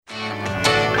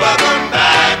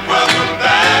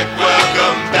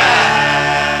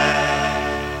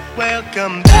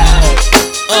Welcome back.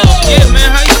 Yeah,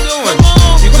 man, how you doing?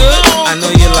 You good? I know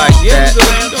you like that.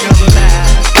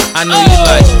 I know you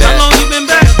like that. How long you been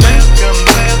back, man?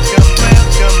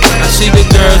 I see the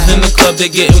girls in the club, they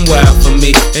getting wild for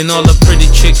me. And all the pretty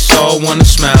chicks all wanna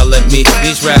smile at me.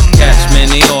 These rap cats,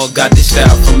 man, they all got this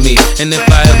style for me. And if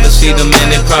I ever see them, man,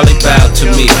 they probably bow to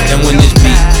me. And when this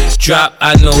beat drop,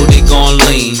 I know they gon'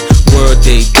 lean. World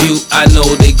debut, I know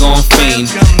they gon'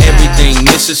 fiend. Everything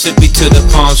Mississippi to the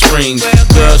Palm Springs.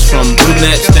 Girls from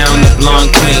brunettes down to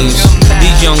blonde queens.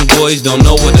 These young boys don't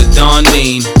know what a Don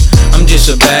mean. I'm just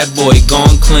a bad boy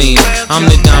gone clean. I'm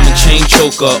the diamond chain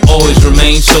choker, always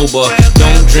remain sober.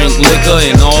 Don't drink liquor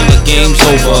and all the game's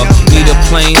over. Need a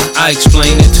plane, I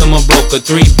explain it to my broker.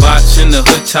 3 bots in the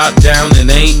hood, top down, and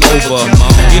ain't over.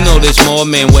 You know there's more,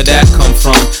 man, where that come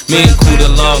from? Me and Kuda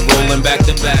Love rolling back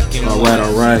to back.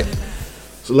 Alright.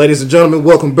 So ladies and gentlemen,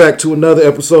 welcome back to another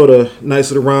episode of Knights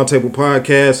of the Round Table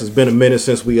Podcast. It's been a minute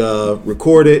since we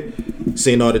recorded.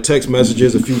 Seen all the text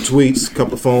messages, a few tweets, a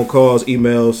couple of phone calls,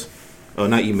 emails.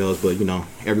 Not emails, but, you know,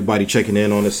 everybody checking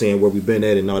in on us, seeing where we've been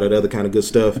at and all that other kind of good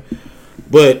stuff.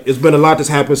 But it's been a lot that's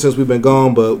happened since we've been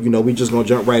gone, but, you know, we just going to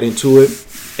jump right into it.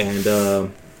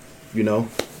 And, you know,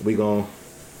 we going to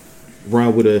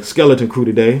run with a skeleton crew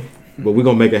today, but we're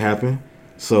going to make it happen.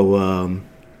 So,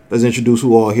 let's introduce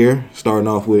who all here, starting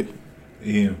off with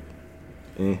Ian.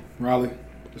 And Raleigh,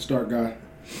 the start guy.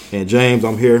 And James,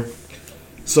 I'm here.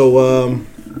 So,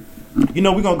 you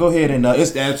know, we're gonna go ahead and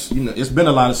it's been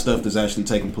a lot of stuff that's actually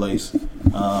taken place.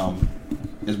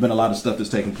 There's been a lot of stuff that's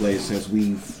taken place since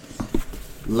we've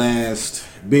last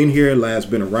been here, last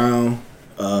been around.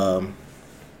 Got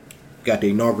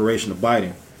the inauguration of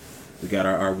Biden. We got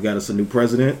us a new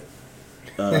president.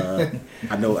 I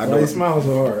know. Why you smile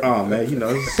so hard? Oh man, you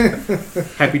know,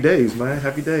 happy days, man.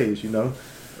 Happy days, you know.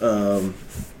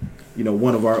 You know,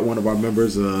 one of our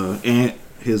members, and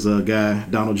his guy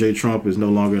Donald J. Trump is no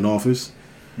longer in office,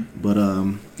 but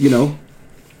you know,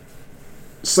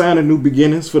 sign of new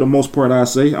beginnings for the most part. I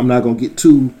say I'm not gonna get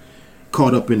too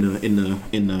caught up in the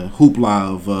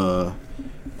hoopla of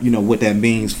you know what that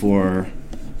means for.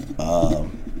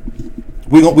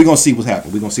 We're gonna see what's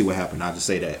happened. We're gonna see what happened. I'll just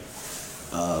say that.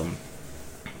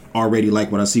 Already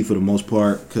like what I see for the most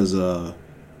part because the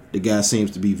guy seems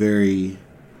to be very,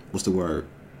 what's the word,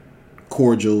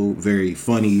 cordial, very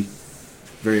funny,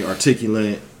 very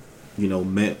articulate, you know,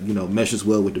 meshes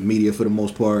well with the media for the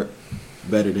most part,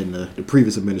 better than the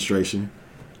previous administration.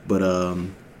 But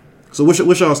so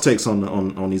what's y'all's takes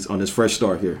on this fresh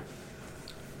start here?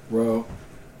 Well,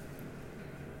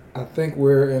 I think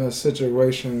we're in a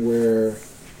situation where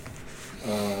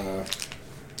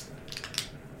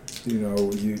you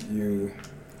know,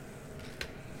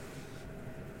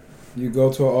 you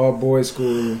go to an all boys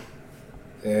school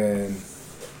and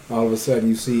all of a sudden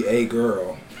you see a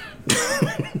girl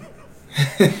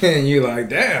and you're like,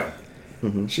 damn,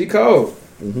 she cold.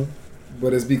 Mm-hmm.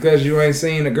 But it's because you ain't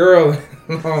seen a girl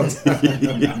in a long time.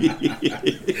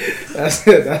 That's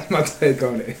it. That's my take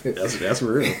on it. That's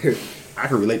real. I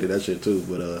can relate to that shit too.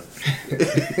 But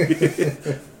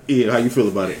Ian, how you feel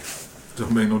about it?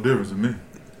 Don't make no difference to me.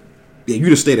 Yeah, you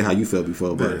just stated how you felt before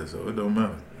about it. So it don't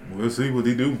matter. We'll see what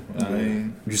he do.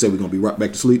 You said we're gonna be right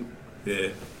back to sleep. Yeah.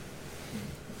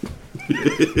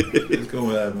 It's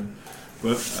gonna happen.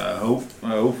 But I hope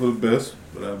for the best.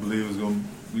 But I believe it's gonna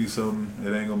be something.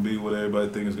 It ain't gonna be what everybody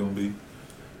think it's gonna be.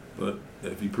 But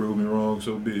if he prove me wrong,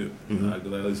 so be it. I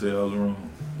gladly say I was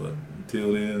wrong. But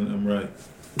until then, I'm right.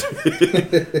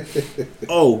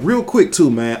 Oh, real quick too,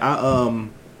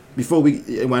 man. Before we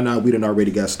done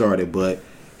already got started, but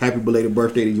happy belated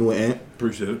birthday to you and Aunt.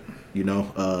 Appreciate it. You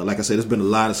know, like I said, there's been a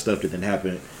lot of stuff that didn't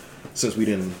happen since we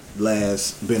didn't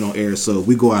last been on air. So if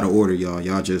we go out of order,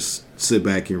 y'all just sit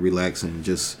back and relax and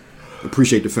just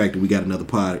appreciate the fact that we got another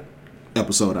pod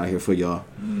episode out here for y'all.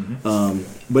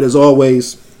 But as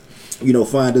always, you know,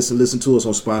 find us and listen to us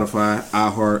on Spotify,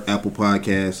 iHeart, Apple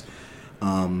Podcasts,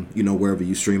 you know, wherever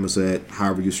you stream us at,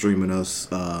 however you're streaming us.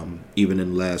 Even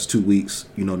in the last 2 weeks,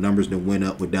 you know, numbers that went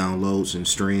up with downloads and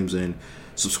streams and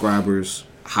subscribers.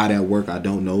 How that work, I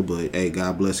don't know, but hey,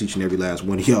 God bless each and every last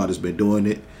one of y'all that's been doing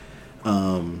it.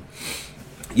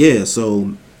 Yeah,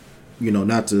 so, you know,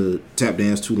 not to tap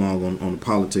dance too long on the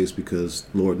politics because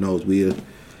Lord knows we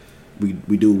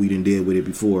do what we done did with it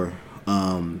before.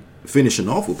 Finishing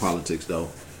off with politics though,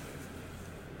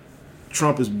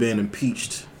 Trump has been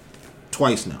impeached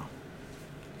twice now,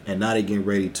 and now they're getting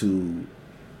ready to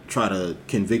try to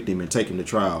convict him and take him to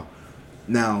trial.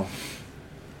 Now,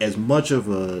 as much of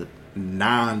a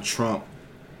non-Trump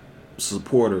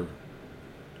supporter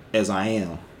as I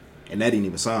am, and that didn't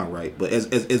even sound right, but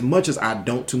as much as I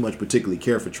don't too much particularly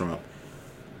care for Trump,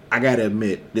 I gotta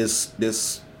admit, this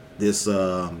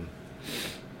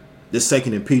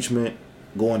second impeachment,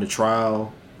 going to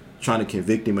trial, trying to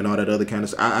convict him and all that other kind of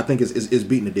stuff, I think it's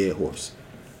beating a dead horse.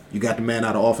 You got the man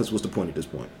out of office. What's the point at this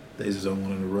point? They just don't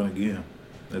want him to run again.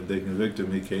 If they convict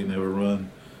him, he can't never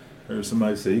run. I heard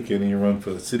somebody say he can't even run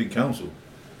for the city council.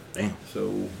 Damn.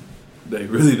 So they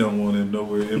really don't want him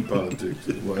nowhere in politics.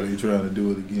 Why are they trying to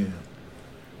do it again?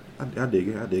 I dig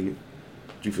it. What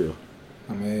you feel?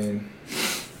 I mean,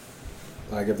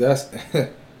 like if that's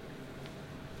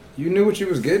you knew what you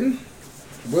was getting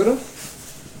with him,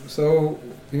 so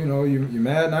you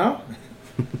mad now,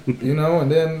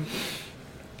 and then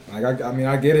like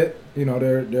I get it,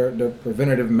 they're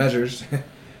preventative measures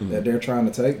that they're trying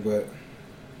to take, but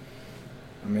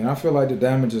I mean I feel like the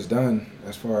damage is done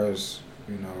as far as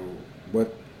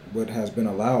what has been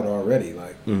allowed already.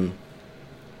 Like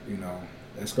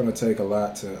it's going to take a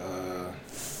lot to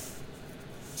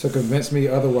convince me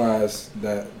otherwise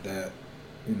that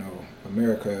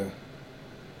America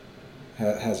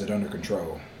has it under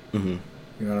control. Mm-hmm.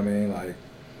 You know what I mean? Like,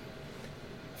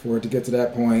 for it to get to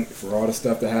that point, for all the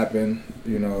stuff to happen,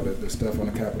 the stuff on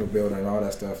the Capitol building and all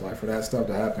that stuff, like for that stuff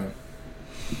to happen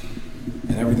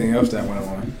and everything else that went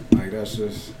on, like that's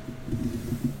just,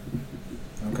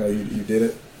 okay, you did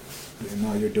it, and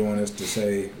now you're doing this to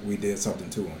say we did something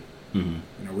to him.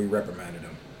 Mm-hmm. We reprimanded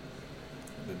him.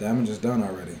 The damage is done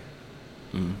already.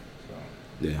 Mm-hmm.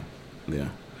 So.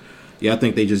 Yeah, I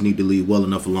think they just need to leave well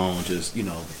enough alone. Just,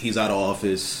 he's out of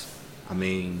office. I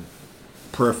mean,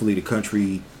 prayerfully the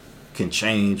country can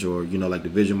change, or, like the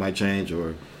vision might change,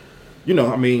 or,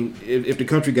 I mean, if the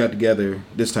country got together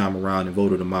this time around and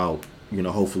voted him out,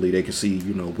 hopefully they can see,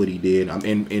 what he did.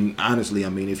 And honestly, I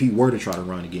mean, if he were to try to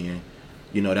run again,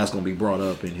 that's going to be brought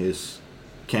up in his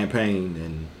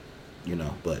campaign,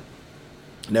 and, but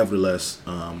nevertheless,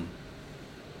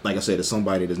 like I said, as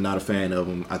somebody that's not a fan of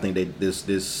him, I think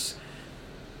this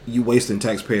you wasting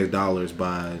taxpayers' dollars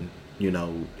by,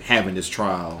 having this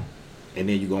trial, and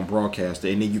then you're going to broadcast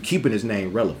it, and then you keeping his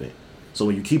name relevant. So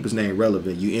when you keep his name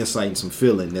relevant, you inciting some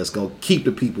feeling that's going to keep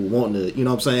the people wanting to, you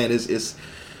know what I'm saying? It's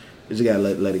you got to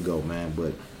let it go, man.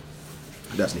 But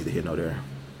that's neither here nor there.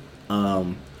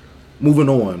 Moving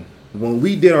on. When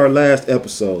we did our last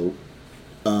episode,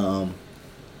 the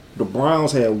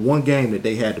Browns had one game that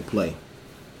they had to play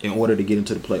in order to get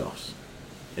into the playoffs,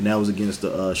 and that was against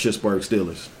the Pittsburgh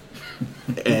Steelers,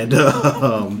 and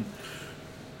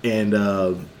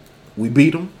we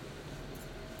beat them.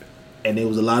 And there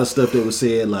was a lot of stuff that was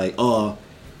said like, "Oh,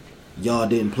 y'all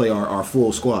didn't play our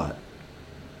full squad."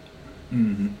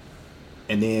 Mm-hmm.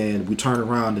 And then we turned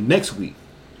around the next week,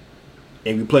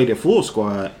 and we played their full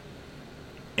squad,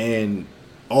 and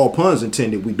all puns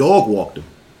intended, we dog walked them.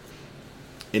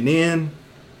 And then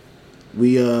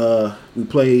we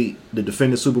played the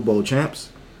defending Super Bowl champs,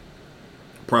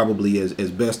 probably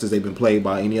as best as they've been played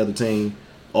by any other team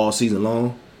all season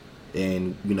long.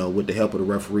 And with the help of the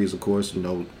referees, of course, with,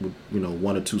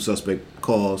 one or two suspect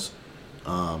calls,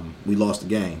 we lost the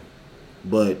game.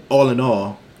 But all in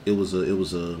all, it was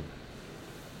a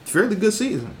fairly good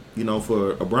season,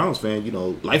 for a Browns fan,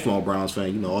 lifelong Browns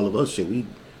fan. All of us, we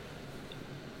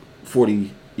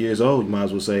 40 years old, you might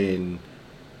as well say, and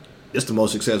it's the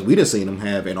most success we done seen them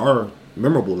have in our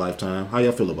memorable lifetime. How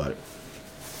y'all feel about it?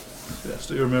 Yeah, I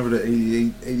still remember the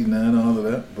 88, 89, and all of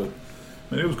that, but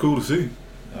man, it was cool to see.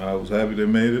 I was happy they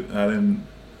made it. I didn't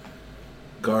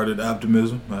guarded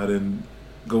optimism. I didn't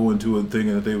go into it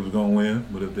thinking that they was gonna win,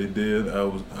 but if they did, I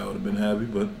would have been happy.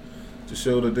 But to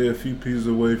show that they're a few pieces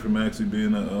away from actually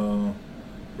being a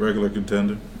regular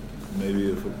contender,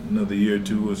 maybe if another year or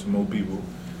two or some more people,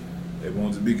 they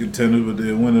want to be contenders, but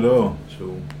they'll win it all.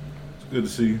 So it's good to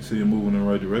see them moving in the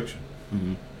right direction.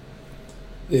 Mm-hmm.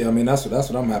 Yeah, I mean that's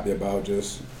what I'm happy about.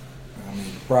 Just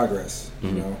progress.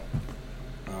 Mm-hmm.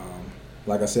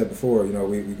 Like I said before,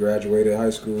 we graduated high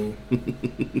school,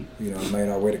 made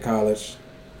our way to college.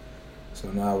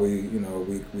 So now we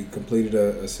completed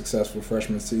a successful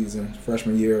freshman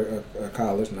year of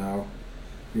college. Now,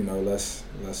 let's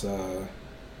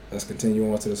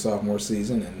continue on to the sophomore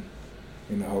season,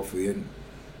 and hopefully in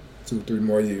 2-3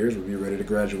 more years we'll be ready to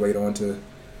graduate onto,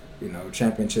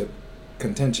 championship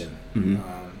contention.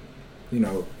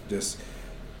 Mm-hmm. Just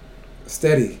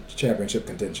steady championship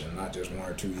contention, not just 1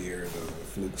 or 2 years of a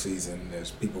fluke season,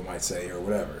 as people might say, or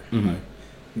whatever. Mm-hmm.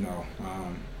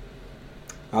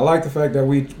 I like the fact that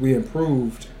we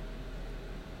improved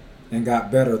and got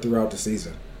better throughout the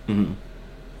season. Mm-hmm.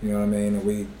 You know what I mean? And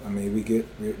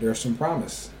there's some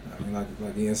promise. I mean,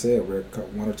 like Ian said, we're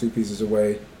 1 or 2 pieces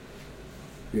away,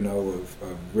 of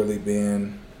really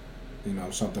being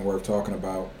something worth talking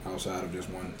about outside of just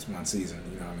one season.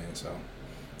 You know what I mean? So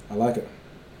I like it.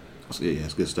 Yeah,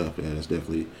 it's good stuff. Yeah, that's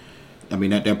definitely. I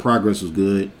mean, that progress was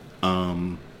good.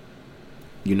 If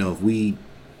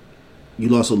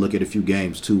you also look at a few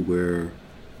games too where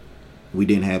we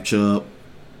didn't have Chubb.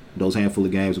 Those handful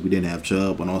of games we didn't have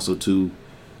Chubb, and also too,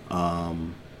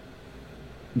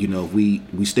 if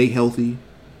we stay healthy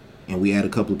and we add a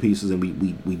couple of pieces and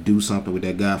we do something with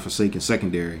that godforsaken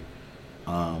secondary,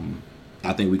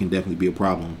 I think we can definitely be a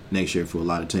problem next year for a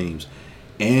lot of teams,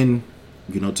 and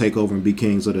take over and be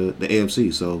kings of the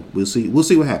AFC. So we'll see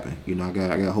what happens. I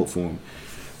got hope for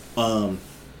them.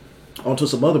 On to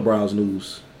some other Browns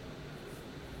news.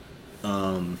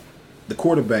 The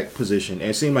quarterback position.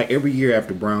 It seemed like every year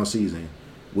after Brown season,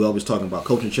 we always talking about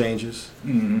coaching changes.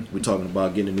 Mm-hmm. We're talking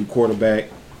about getting a new quarterback.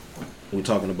 We're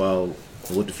talking about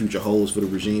what the future holds for the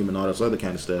regime and all this other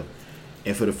kind of stuff.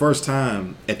 And for the first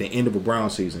time at the end of a Brown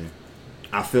season,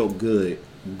 I felt good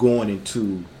going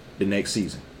into the next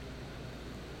season.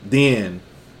 Then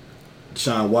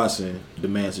Deshaun Watson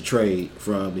demands a trade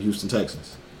from the Houston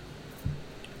Texans.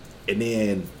 And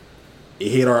then it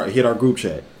hit our group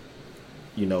chat.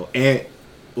 Ant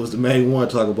was the main one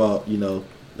to talk about,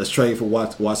 let's trade for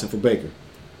Watson for Baker.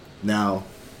 Now,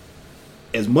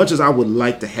 as much as I would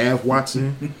like to have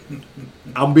Watson,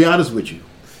 I'll be honest with you.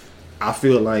 I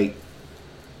feel like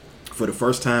for the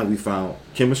first time we found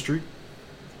chemistry.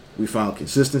 We found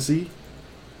consistency.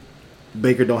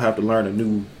 Baker don't have to learn a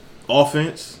new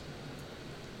offense.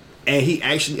 And he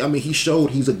actually, he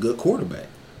showed he's a good quarterback.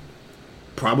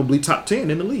 Probably top 10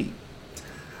 in the league.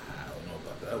 I don't know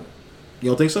about that one. You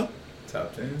don't think so?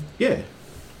 Top 10? Yeah.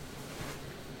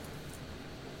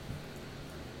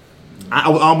 I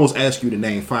would almost ask you to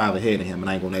name 5 ahead of him, and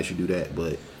I ain't gonna ask you to do that.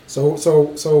 But so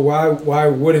why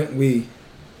wouldn't we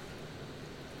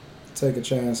take a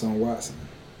chance on Watson?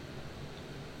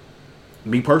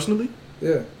 Me personally,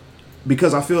 Yeah.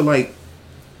 because I feel like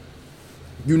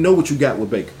what you got with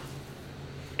Baker,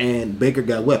 and Baker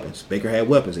got weapons. Baker had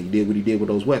weapons, and he did what he did with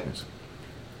those weapons.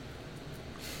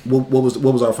 What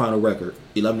was our final record?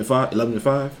 11-5.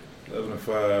 11-5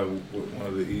 with one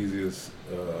of the easiest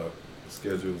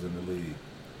schedules in the league.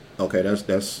 Okay,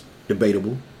 that's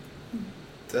debatable.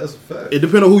 That's a fact. It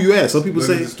depends on who you ask. Some people Look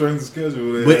say at the strength of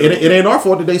schedule. but it ain't our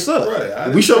fault that they suck.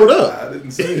 Right. We showed up. I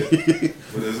didn't say it.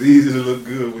 But it's easy to look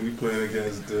good when you're playing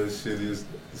against the shittiest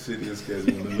schedule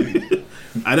in the league.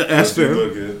 That's But you fair.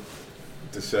 look at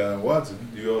Deshaun Watson,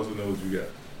 you also know what you got.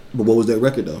 But what was that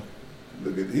record though?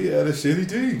 He had a shitty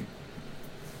team.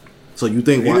 So you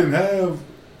think He didn't have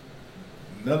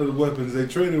none of the weapons. They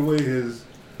traded away his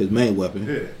main weapon?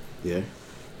 Yeah. Yeah.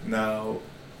 Now,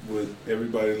 what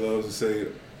everybody loves to say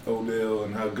Odell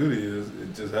and how good he is,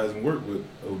 it just hasn't worked with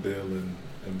Odell and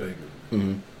Baker.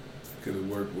 Mm-hmm. Could have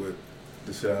worked with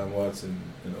Deshaun Watson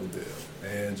and Odell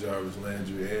and Jarvis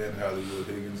Landry and Hollywood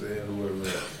Higgins and whoever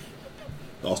else.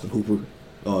 Austin Hooper,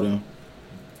 all them.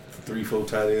 3-4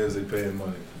 tight ends, they paying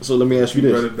money. So let me ask you 2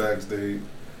 this. running backs, they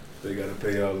got to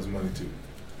pay all this money too.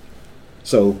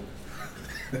 So,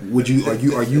 are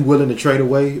you willing to trade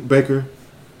away Baker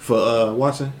for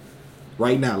Watson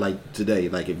right now, like today?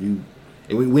 Like if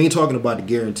we ain't talking about the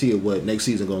guarantee of what next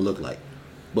season gonna look like,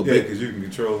 but Yeah, because you can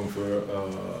control him for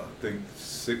I think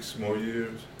 6 more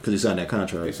years. because he signed that He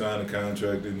contract. signed a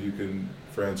contract, and you can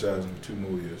franchise him for 2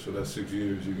 more years. So that's 6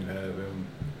 years. You can have him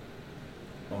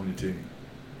on your team.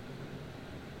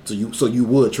 So you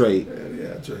would trade.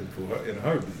 Yeah, I trade for her in a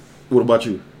heartbeat. What about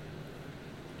you?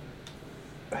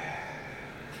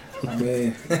 I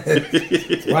mean,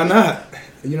 why not?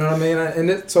 You know what I mean?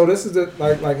 And so this is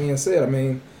like Ian said. I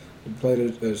mean, we played a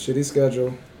shitty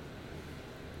schedule.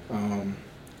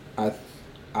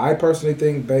 I personally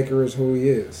think Baker is who he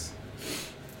is.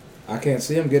 I can't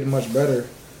see him getting much better.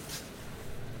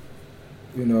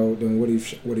 Than what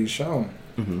he's shown.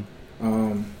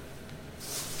 Mm-hmm.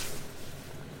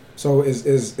 So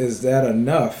is that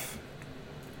enough?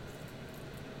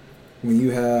 When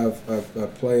you have a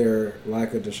player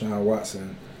like a Deshaun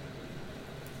Watson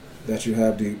that you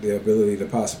have the ability to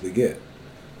possibly get.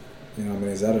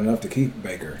 Is that enough to keep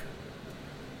Baker?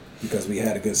 Because we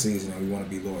had a good season and we want to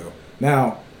be loyal.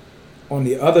 Now, on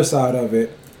the other side of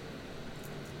it,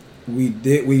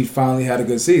 we finally had a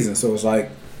good season. So it's like,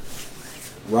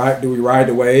 do we ride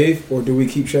the wave or do we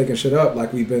keep shaking shit up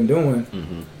like we've been doing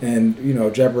and,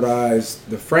 jeopardize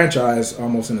the franchise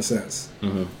almost in a sense?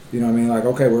 Mm-hmm. You know what I mean? Like,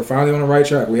 okay, we're finally on the right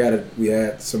track. We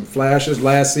had some flashes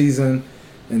last season,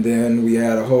 and then we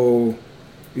had a whole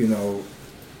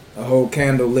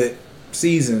candlelit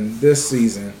season this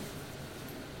season.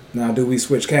 Now, do we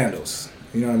switch candles?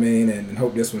 You know what I mean? And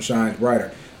hope this one shines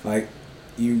brighter. Like,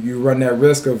 you run that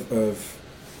risk of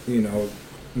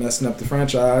messing up the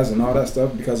franchise and all that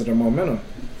stuff because of the momentum,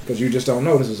 because you just don't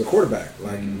know. This is a quarterback.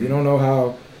 Like you don't know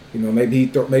how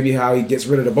maybe how he gets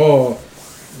rid of the ball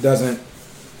doesn't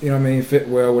fit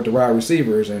well with the wide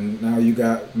receivers, and now you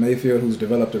got Mayfield who's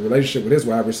developed a relationship with his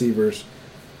wide receivers,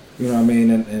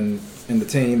 and the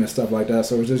team and stuff like that.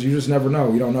 So it's just you just never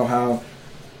know. You don't know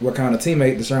what kind of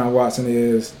teammate Deshaun Watson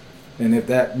is, and if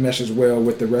that meshes well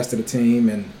with the rest of the team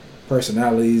and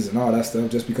personalities and all that stuff,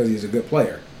 just because he's a good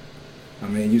player. I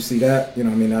mean, you see that,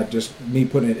 not just me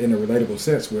putting it in a relatable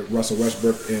sense with Russell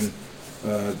Westbrook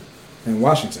in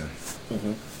Washington.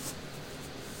 Mm-hmm.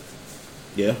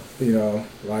 Yeah.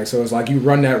 So it's like you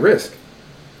run that risk.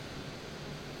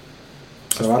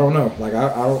 So I don't know. Like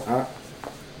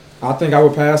I think I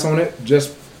would pass on it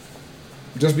just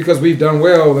because we've done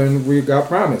well and we've got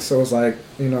promise. So it's like,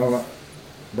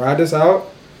 ride this out.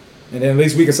 And then at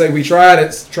least we can say we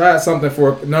tried something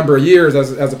for a number of years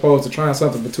as opposed to trying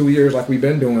something for 2 years like we've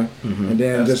been doing, and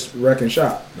then just wreck and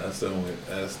shop. That's the only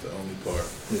part.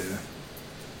 Yeah.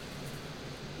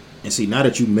 And see, now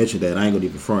that you mentioned that, I ain't gonna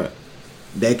even front.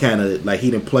 That kind of like he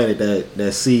done planted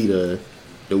that seed of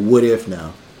the what if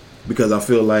now, because I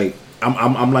feel like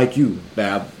I'm like you.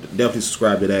 That I definitely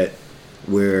subscribe to that,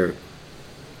 where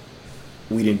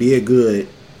we done did good,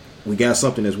 we got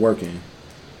something that's working.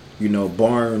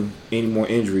 Barring any more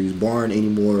injuries, barring any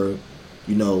more,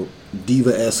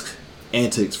 diva-esque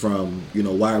antics from,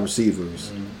 wide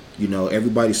receivers.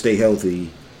 Everybody stay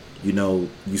healthy. You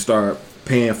start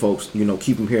paying folks,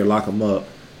 keep them here, lock them up.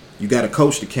 You got a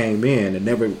coach that came in and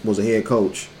never was a head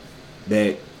coach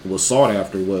that was sought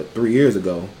after, 3 years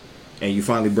ago, and you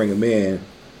finally bring him in,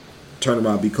 turn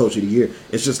around, be coach of the year.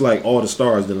 It's just like all the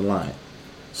stars didn't align.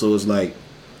 So it's like,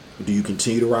 do you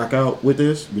continue to rock out with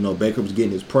this? Baker was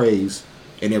getting his praise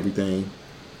and everything.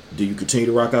 Do you continue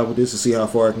to rock out with this and see how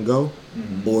far it can go?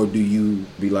 Mm-hmm. Or do you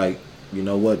be like, you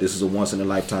know what, this is a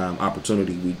once-in-a-lifetime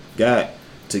opportunity we got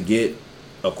to get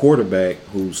a quarterback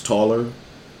who's taller,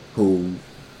 who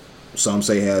some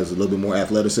say has a little bit more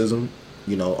athleticism,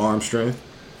 arm strength.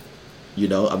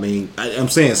 I'm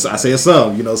saying, I say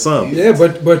some, some. Yeah,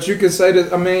 but you could say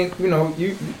that,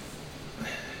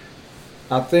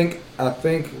 I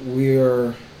think we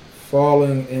are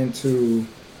falling into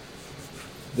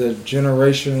the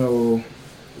generational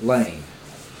lane,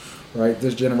 right?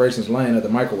 This generation's lane of the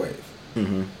microwave.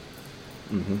 Mm-hmm.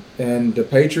 Mm-hmm. And the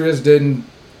Patriots didn't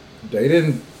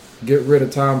get rid of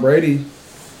Tom Brady,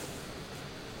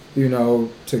 to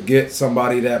get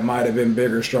somebody that might have been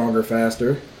bigger, stronger,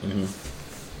 faster. Mm-hmm.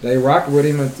 They rocked with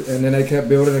him, and then they kept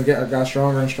building and got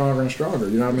stronger and stronger and stronger.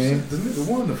 You know what I mean? The nigga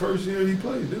won the first year he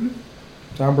played, didn't he?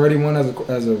 Tom Brady won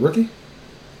as a rookie?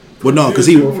 Well, no, because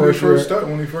when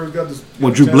he first got this.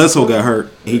 When Drew Bledsoe got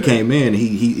hurt, he came in.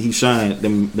 He shined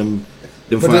them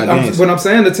 5 games. But I'm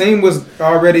saying the team was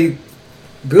already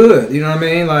good. You know what I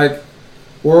mean? Like,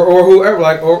 or whoever.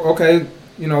 Like, okay,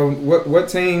 what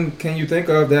team can you think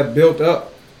of that built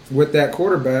up with that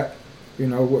quarterback?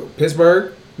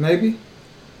 Pittsburgh maybe.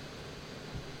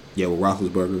 Yeah, with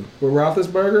Roethlisberger. With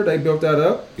Roethlisberger, they built that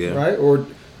up. Yeah. Right. Or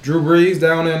Drew Brees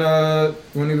down in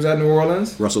when he was at New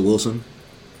Orleans. Russell Wilson.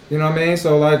 You know what I mean?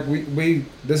 So like we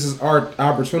this is our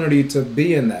opportunity to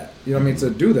be in that. You know what I mean? To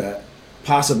do that,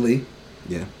 possibly.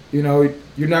 Yeah. You're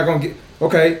not gonna get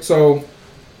okay. So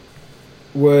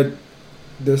would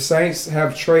the Saints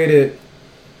have traded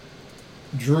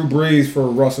Drew Brees for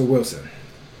Russell Wilson?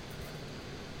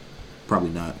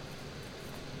 Probably not.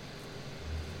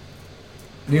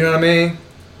 You know what I mean?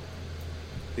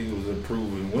 He was a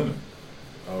proven winner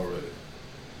already.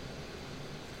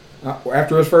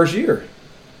 After his first year.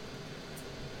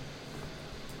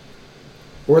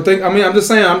 I'm just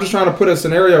saying, I'm just trying to put a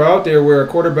scenario out there where a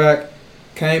quarterback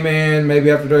came in,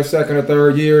 maybe after their second or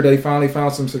third year, they finally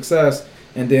found some success,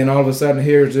 and then all of a sudden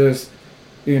here's just,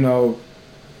 But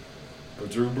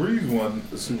Drew Brees won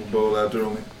the Super Bowl after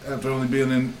only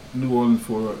being in New Orleans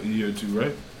for a year or two,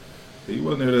 right? He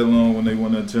wasn't there that long when they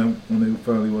won that when they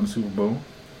finally won the Super Bowl.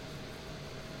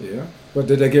 Yeah. But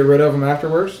did they get rid of him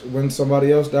afterwards when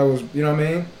somebody else that was, you know what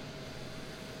I mean?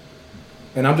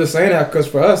 And I'm just saying that because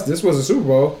for us, this was a Super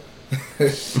Bowl.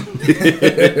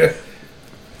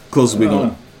 Closest we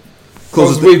going.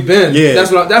 Closest we've been. Yeah.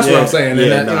 That's what I'm saying. Yeah,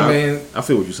 and that, you know what I mean? I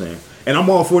feel what you're saying. And I'm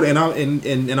all for it, and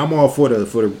I'm all for the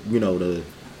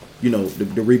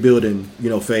the rebuilding,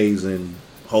 phase and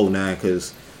whole nine,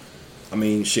 because I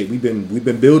mean, shit, we've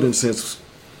been building since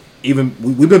we've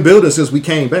been building since we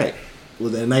came back.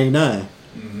 Was in '99.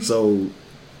 Mm-hmm. So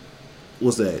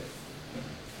what's that?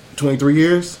 23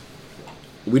 years?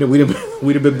 We'd have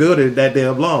been building that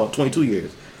damn long. 22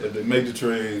 years. If they make the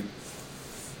trade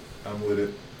I'm with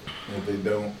it. And if they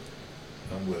don't,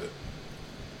 I'm with it.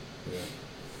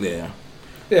 Yeah.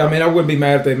 Yeah, I mean, I wouldn't be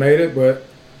mad if they made it, but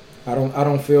I don't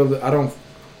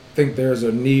think there's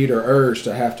a need or urge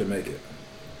to have to make it.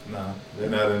 Nah, they're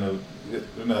not in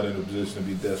a position to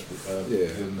be desperate.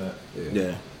 Getting that.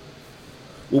 Yeah.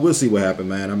 Well, we'll see what happens,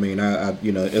 man. I mean, I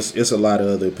it's a lot of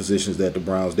other positions that the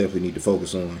Browns definitely need to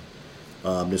focus on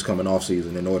this coming off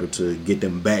season in order to get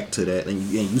them back to that. And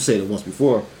you said it once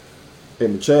before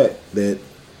in the chat that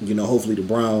hopefully the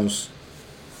Browns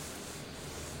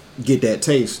get that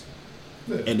taste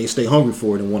and they stay hungry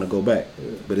for it and want to go back.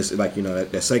 Yeah. But it's like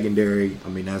that secondary. I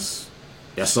mean, that's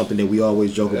something that we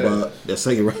always joke about. That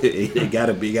secondary, it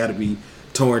gotta be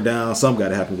torn down. Something got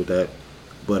to happen with that.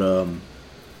 But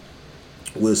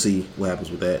we'll see what happens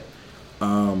with that.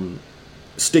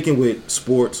 Sticking with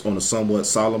sports on a somewhat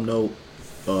somber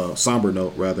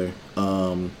note, rather.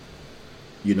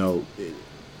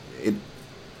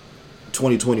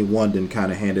 2021 then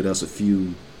kind of handed us a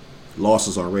few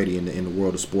losses already in the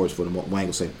world of sports for the well, I ain't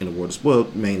gonna say in the world of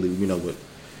sport, mainly with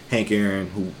Hank Aaron,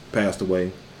 who passed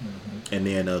away, and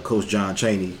then Coach John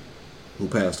Chaney, who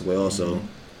passed away also,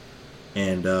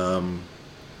 and I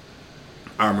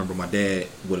remember my dad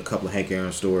with a couple of Hank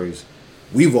Aaron stories.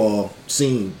 We've all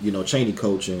seen Chaney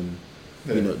coach, and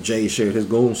Jay shared his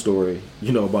goon story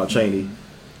about Chaney,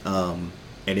 and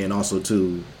then also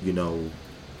too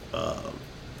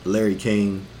Larry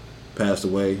King passed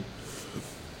away.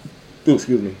 Ooh,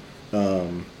 excuse me.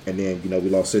 And then we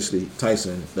lost Cicely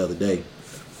Tyson the other day.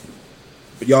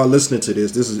 But y'all listening to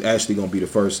this is actually going to be the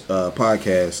first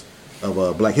podcast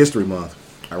of Black History Month,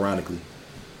 ironically.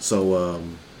 So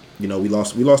we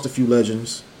lost a few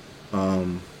legends,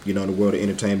 in the world of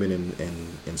entertainment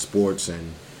and sports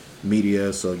and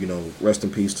media. So rest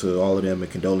in peace to all of them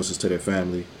and condolences to their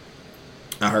family.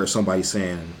 I heard somebody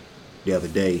saying the other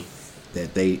day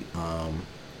that that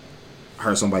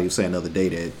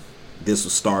this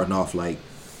was starting off like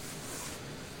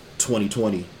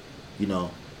 2020,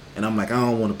 and I'm like, I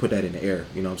don't want to put that in the air,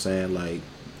 you know what I'm saying? Like,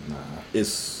 nah.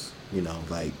 It's,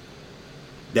 like,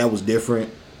 that was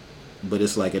different, but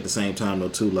it's like at the same time though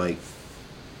too, like,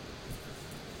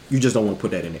 you just don't want to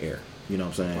put that in the air, you know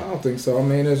what I'm saying? I don't think so. I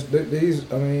mean,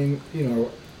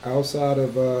 outside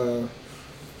of,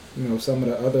 some of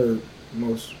the other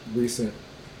most recent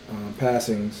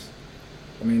passings,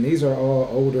 I mean, these are all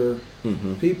older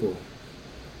people.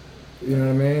 You know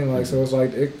what I mean? Like, so it's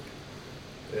like it.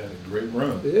 Yeah, a great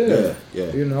run. Yeah.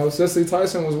 Cicely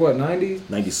Tyson was what, 90?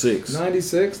 96.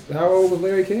 96. How old was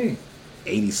Larry King?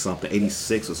 80 something,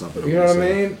 86 or something. You know what I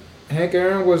mean? Hank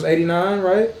Aaron was 89,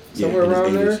 right? Somewhere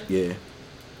around there. Yeah.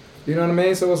 You know what I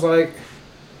mean? So it's like,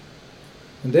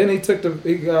 and then he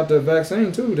got the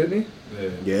vaccine too, didn't he?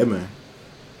 Yeah, man.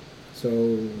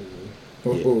 So.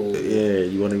 Yeah,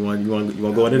 you want to go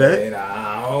into that?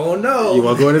 I don't know. You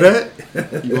want to go into that?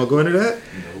 You want to go into that?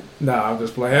 Nah, I'm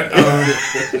just playing.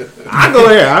 I go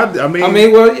ahead. I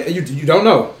mean, well, you don't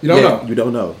know. You don't know. You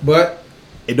don't know. But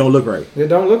it don't look right. It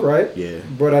don't look right. Yeah.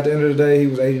 But at the end of the day, he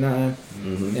was 89,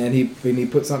 and he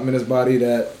put something in his body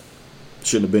that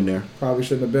shouldn't have been there. Probably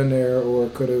shouldn't have been there, or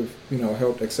could have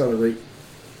helped accelerate,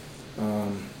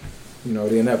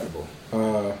 the inevitable.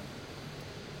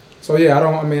 So yeah, I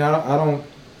don't.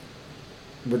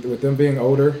 With them being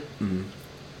older,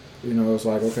 it's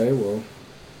like, okay, well,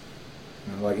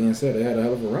 like Ian said, they had a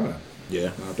hell of a run.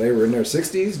 Yeah. If they were in their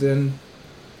 60s, then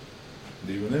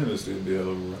even then, it'd still be a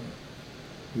hell of a run.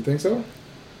 You think so?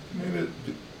 I mean,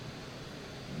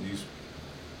 these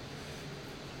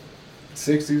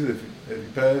 60s, if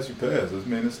you pass, you pass. I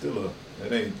mean, it's still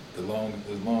it ain't as long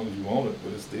as you want it,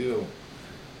 but it's still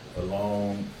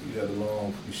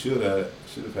you should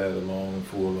have had a long and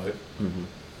full life.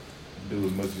 Do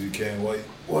as much as you can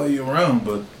while you're around,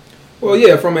 but. Well,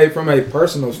 yeah, from a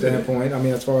personal standpoint, I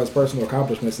mean, as far as personal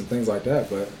accomplishments and things like that,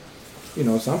 but,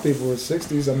 some people with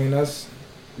 60s, I mean, that's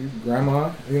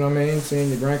grandma, you know what I mean, seeing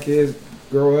your grandkids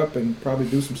grow up and probably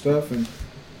do some stuff, and,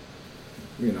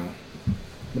 but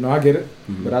no, I get it,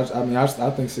 but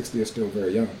I think 60 is still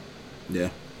very young. Yeah.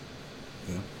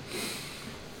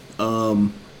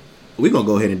 We're going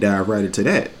to go ahead and dive right into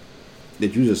that you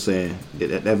just said,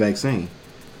 that vaccine.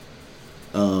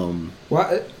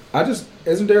 Well,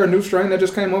 isn't there a new strain that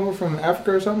just came over from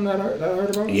Africa or something that I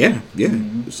heard about? Yeah.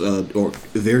 Or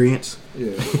variants.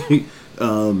 Yeah.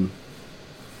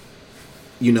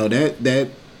 That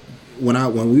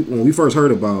when we first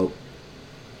heard about,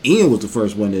 Ian was the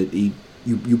first one that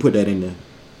you put that in there,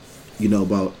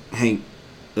 about Hank,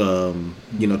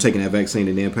 taking that vaccine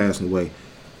and then passing away.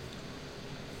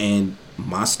 And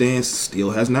my stance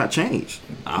still has not changed.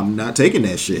 I'm not taking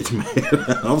that shit, man.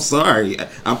 I'm sorry.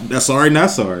 I'm sorry,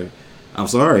 not sorry. I'm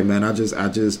sorry, man. I just,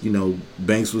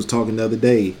 Banks was talking the other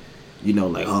day,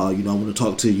 like, oh, I want to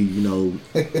talk to you,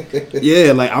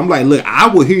 yeah, like, I'm like, look, I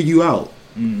will hear you out,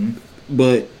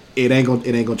 but it ain't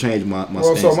gonna change my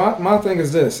well, stance. so my thing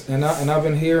is this, and I've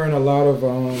been hearing a lot of,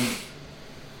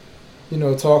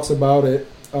 talks about it,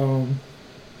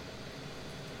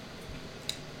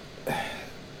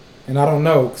 and I don't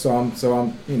know, so I'm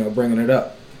bringing it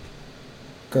up,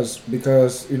 because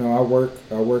I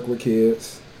work with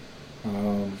kids.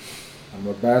 I'm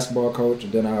a basketball coach,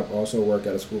 and then I also work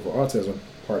at a school for autism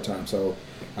part-time. So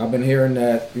I've been hearing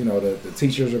that, the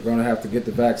teachers are going to have to get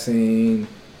the vaccine.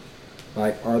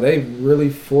 Like, are they really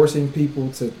forcing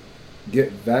people to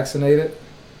get vaccinated?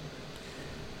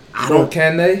 Or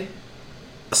can they?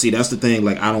 See, that's the thing.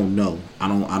 Like, I don't know. I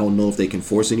don't know if they can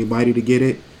force anybody to get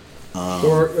it.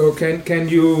 Or can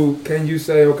you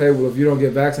say, okay, well, if you don't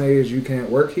get vaccinated, you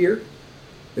can't work here?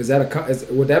 Is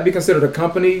that would that be considered a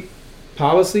company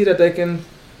policy that they can?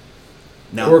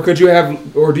 No. Or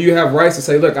do you have rights to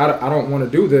say, look, I don't want to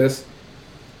do this.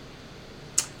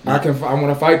 No. I want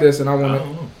to fight this, and I want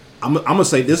to. I'm gonna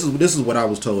say this is what I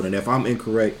was told, and if I'm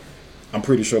incorrect, I'm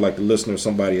pretty sure like the listener,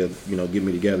 somebody will get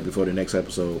me together before the next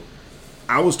episode.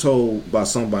 I was told by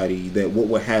somebody that what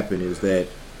would happen is that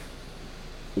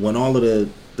when all of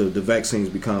the vaccines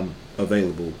become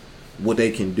available, what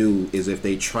they can do is if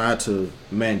they try to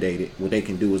mandate it, what they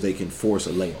can do is they can force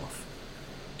a layoff.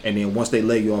 And then once they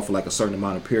lay you off for like a certain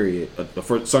amount of period, a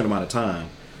certain amount of time,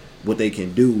 what they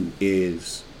can do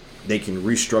is they can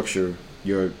restructure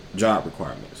your job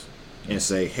requirements and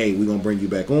say, hey, we're going to bring you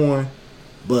back on,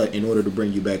 but in order to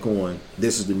bring you back on,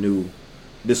 this is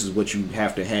what you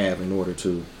have to have in order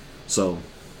to. So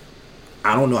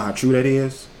I don't know how true that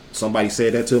is. Somebody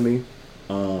said that to me.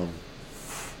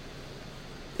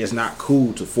 It's not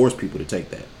cool to force people to take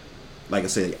that. Like I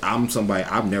said, I'm somebody,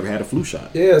 I've never had a flu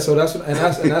shot. Yeah, so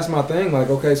that's my thing. Like,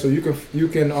 okay, so you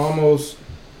can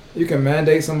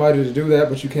mandate somebody to do that,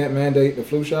 but you can't mandate the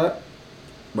flu shot.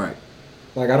 Right.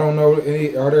 Like, I don't know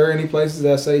are there any places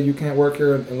that say you can't work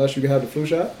here unless you have the flu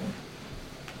shot?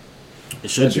 It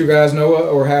should that you guys know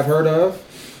of or have heard of?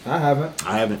 I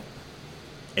haven't.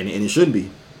 And it shouldn't be.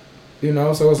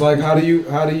 So it's like, how do you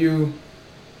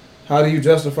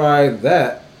justify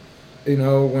that?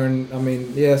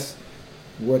 When yes,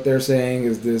 what they're saying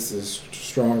is this is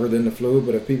stronger than the flu,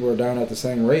 but if people are down at the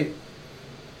same rate,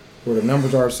 where the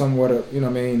numbers are somewhat,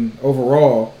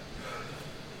 overall,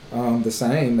 the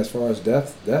same as far as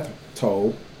death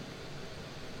toll,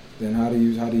 then how do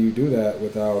you do that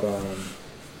without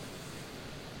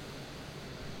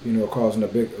causing a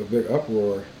big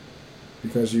uproar?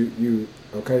 Because you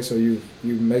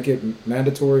make it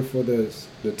mandatory for the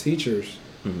teachers,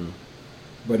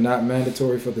 but not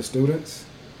mandatory for the students.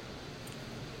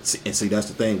 See, that's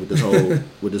the thing with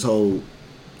this whole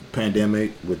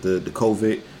pandemic, with the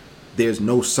COVID. There's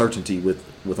no certainty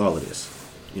with all of this.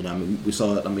 We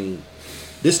saw it.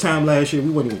 This time last year we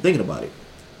weren't even thinking about it.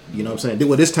 You know what I'm saying?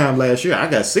 Well, this time last year I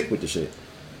got sick with the shit,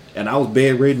 and I was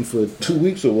bedridden for 2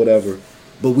 weeks or whatever.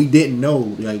 But we didn't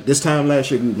know. Like, this time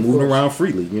last year, we were moving around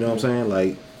freely. You know what I'm saying?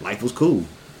 Like, life was cool.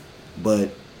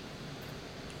 But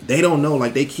they don't know.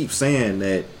 Like, they keep saying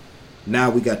that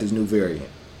now we got this new variant.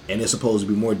 And it's supposed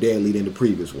to be more deadly than the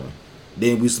previous one.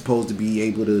 Then we're supposed to be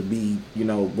able to be,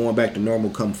 going back to normal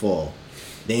come fall.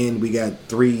 Then we got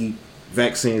 3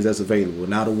 vaccines that's available.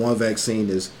 Now the one vaccine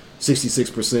is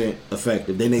 66%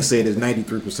 effective. Then they say it's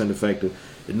 93% effective.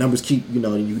 The numbers keep,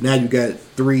 now you got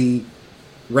 3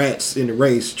 rats in the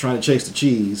race trying to chase the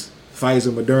cheese.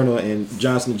 Pfizer, Moderna, and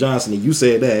Johnson & Johnson. And you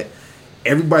said that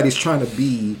everybody's trying to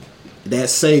be that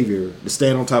savior to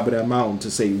stand on top of that mountain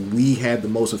to say we had the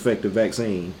most effective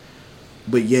vaccine.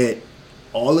 But yet,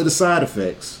 all of the side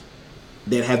effects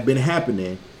that have been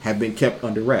happening have been kept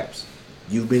under wraps.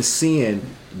 You've been seeing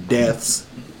deaths,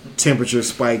 temperature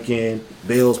spiking,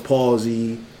 Bell's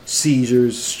palsy,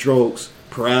 seizures, strokes,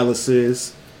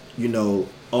 paralysis,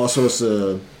 all sorts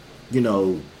of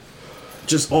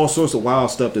just all sorts of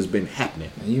wild stuff that's been happening.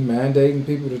 Are you mandating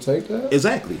people to take that?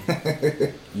 Exactly.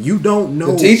 You don't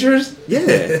know. The teachers?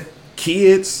 Yeah.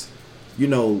 Kids. I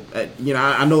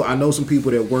know some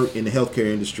people that work in the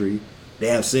healthcare industry. They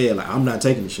have said, like, I'm not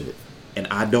taking the shit, and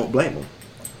I don't blame them.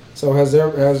 So have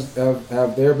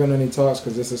there been any talks?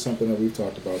 Because this is something that we've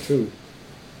talked about too.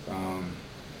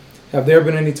 Have there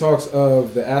been any talks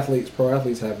of the pro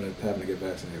athletes having to get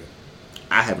vaccinated?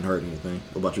 I haven't heard anything.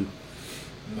 What about you?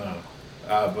 No,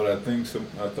 but I think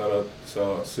I thought I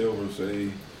saw Silver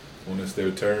say when it's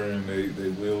their turn, they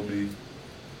will be.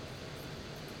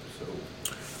 So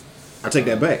I take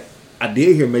that back. I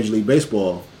did hear Major League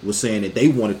Baseball was saying that they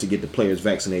wanted to get the players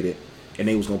vaccinated, and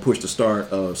they was gonna push the start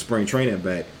of spring training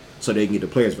back so they can get the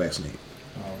players vaccinated.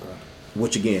 Oh, okay.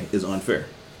 Which again is unfair.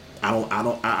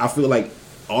 I feel like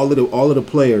all of the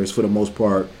players for the most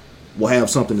part will have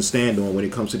something to stand on when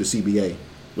it comes to the CBA.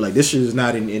 Like this shit is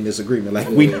not in this agreement. Like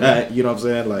we not, you know what I'm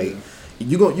saying? Like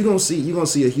you gonna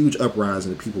see a huge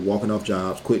uprising of people walking off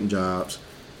jobs, quitting jobs.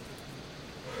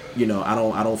 You know, I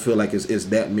don't feel like it's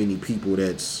that many people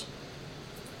that's.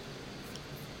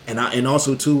 And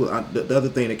also too, the other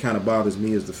thing that kind of bothers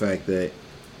me is the fact that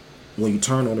when you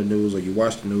turn on the news or you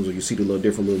watch the news or you see the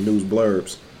different little news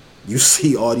blurbs, you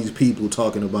see all these people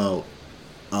talking about,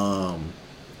 and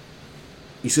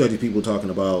the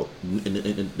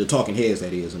talking heads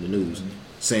that is in the news,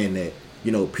 saying that,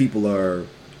 you know, people are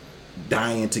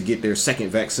dying to get their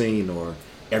second vaccine or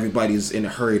everybody's in a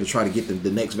hurry to try to get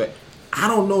the next vaccine. I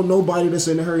don't know nobody that's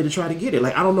in a hurry to try to get it.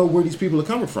 Like, I don't know where these people are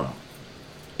coming from.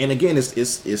 And again, it's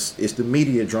the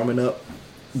media drumming up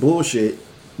bullshit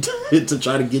to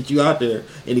try to get you out there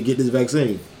and to get this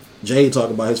vaccine. Jay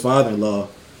talking about his father-in-law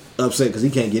upset because he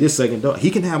can't get his second dose.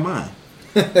 He can have mine.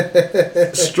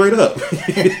 Straight up.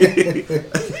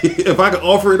 If I could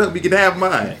offer it up, he can have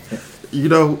mine. You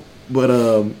know, but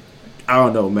I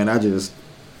don't know, man.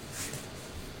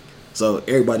 So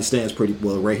everybody stands pretty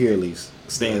well right here, at least.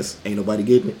 Stands, ain't nobody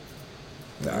getting it.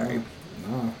 All right.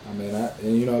 No, I mean,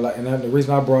 the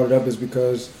reason I brought it up is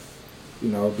because,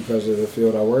 because of the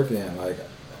field I work in. Like,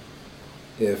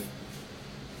 if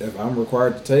I'm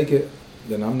required to take it,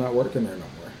 then I'm not working there no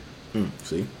more.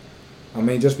 See? I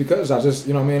mean, just because I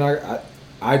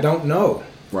don't know.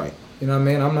 Right. You know what I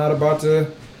mean? I'm not about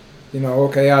to,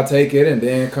 okay, I'll take it, and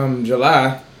then come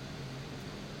July,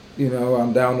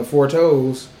 I'm down to 4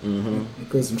 toes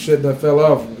because some shit done fell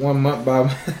off 1 month by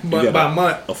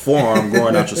month. A forearm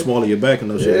growing out your small of your back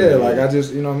and those shit. Yeah, like I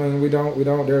just, we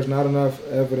don't. There's not enough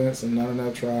evidence and not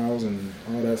enough trials and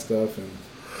all that stuff, and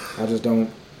I just don't.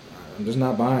 I'm just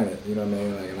not buying it. You know what I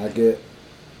mean? Like, and I get,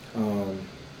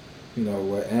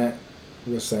 what Ant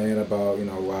was saying about,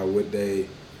 why would they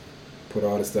put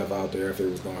all this stuff out there if it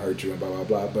was gonna hurt you and blah blah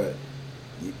blah, but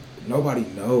nobody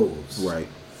knows. Right.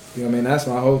 You know what I mean? That's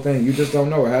my whole thing. You just don't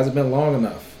know. It hasn't been long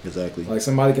enough. Exactly. Like,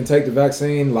 somebody can take the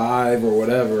vaccine live or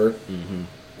whatever,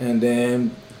 and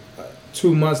then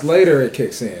 2 months later it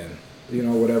kicks in,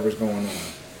 whatever's going on.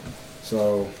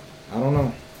 So, I don't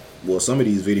know. Well, some of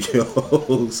these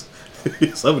videos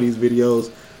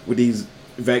with these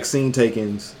vaccine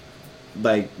takings,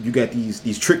 like, you got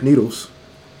these trick needles.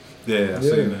 Yeah, I've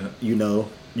seen that. You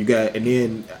got, and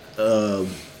then, I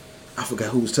forgot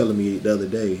who was telling me the other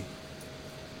day.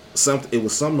 It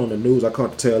was something on the news. I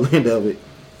caught the tail end of it.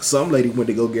 Some lady went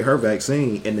to go get her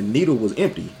vaccine, and the needle was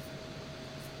empty.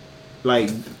 Like,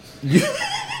 you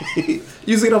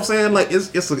see what I'm saying? Like,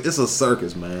 it's a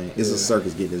circus, man. It's a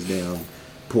circus getting this damn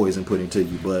poison put into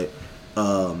you. But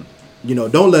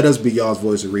don't let us be y'all's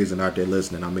voice of reason out there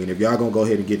listening. I mean, if y'all gonna go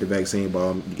ahead and get the vaccine,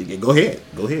 go ahead.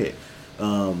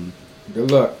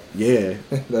 Good luck. Yeah,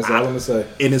 that's all I'm gonna say.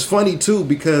 And it's funny too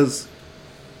because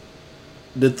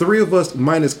the three of us,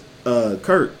 minus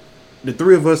Kurt, the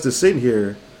three of us that's sitting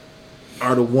here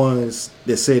are the ones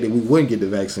that said that we wouldn't get the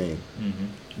vaccine.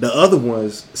 The other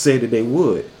ones said that they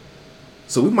would.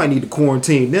 So we might need to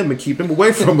quarantine them and keep them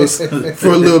away from us for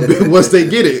a little bit once they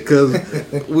get it, because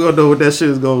we don't know what that shit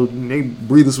is going. They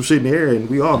breathing some shit in the air and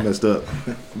we all messed up.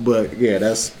 But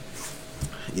yeah,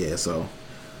 so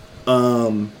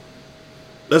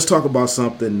let's talk about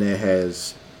something that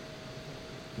has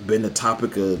been the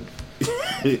topic of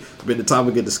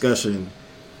discussion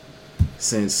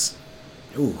since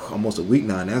almost a week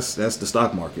now, and that's the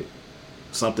stock market.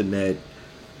 Something that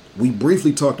we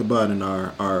briefly talked about in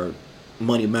our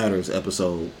Money Matters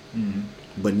episode,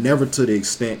 but never to the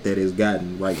extent that it's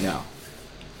gotten right now.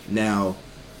 Now,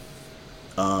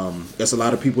 there's a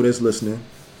lot of people that's listening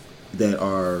that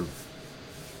are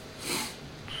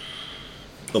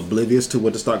oblivious to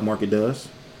what the stock market does,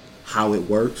 how it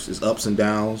works, its ups and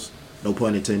downs, no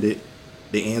pun intended,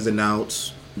 the ins and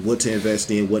outs, what to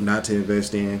invest in, what not to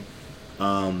invest in.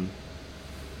 To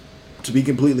be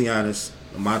completely honest,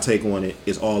 my take on it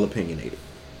is all opinionated.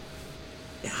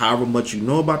 However much you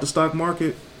know about the stock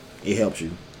market, it helps you.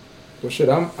 Well, shit,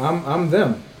 I'm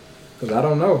them, because I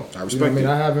don't know. I respect it.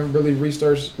 I haven't really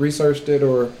researched it,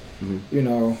 or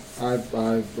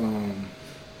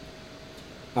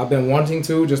I've been wanting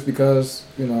to, just because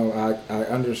I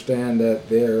understand that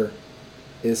there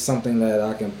is something that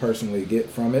I can personally get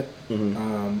from it.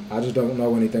 I just don't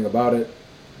know anything about it,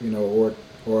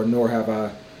 or nor have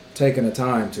I taking the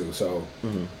time to. So,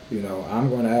 Mm-hmm. you know, I'm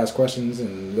going to ask questions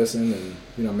and listen, and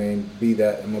you know, what I mean, be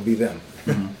that. I'm gonna be them.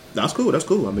 That's cool. That's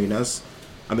cool. I mean,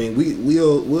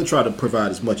 we'll try to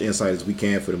provide as much insight as we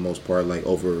can for the most part, like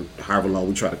over however long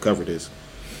we try to cover this.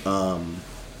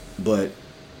 But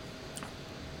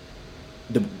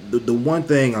the one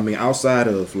thing, I mean, outside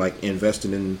of like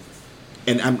investing in,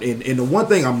 and the one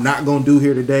thing I'm not gonna do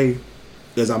here today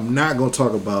is I'm not gonna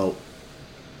talk about.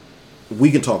 We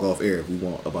can talk off air if we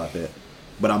want about that,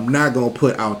 but I'm not gonna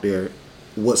put out there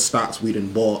what stocks we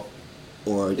done bought.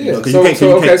 Or you know, 'cause you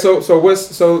can't. So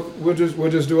we'll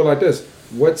just do it like this.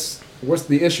 What's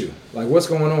the issue? Like, what's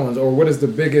going on, or what is the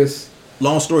biggest?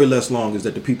 Long story less long is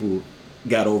that the people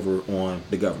got over on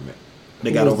the government.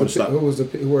 They got over the stock. Who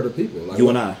are the people? Like, You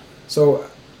and I. So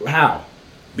how?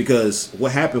 Because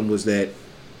what happened was that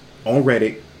on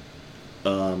Reddit,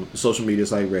 social media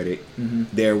site Reddit,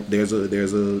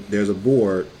 there's a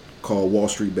board called Wall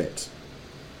Street Bets,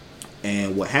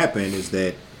 and what happened is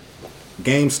that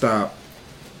GameStop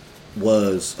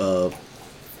was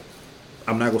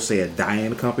I'm not gonna say a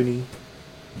dying company,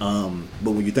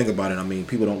 but when you think about it, I mean,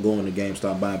 people don't go into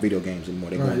GameStop buying video games anymore.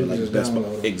 They go into like the Best Buy.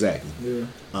 Exactly.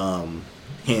 Yeah.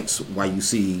 Hence why you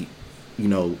see, you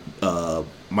know,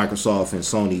 Microsoft and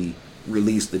Sony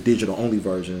release the digital only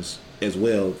versions as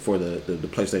well for the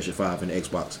PlayStation 5 and the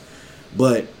Xbox.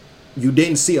 But you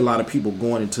didn't see a lot of people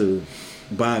going into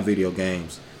buying video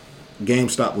games.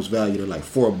 GameStop was valued at like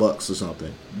 $4 or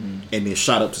something, and then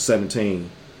shot up to $17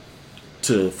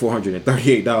 to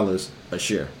 $438 a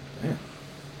share. Damn.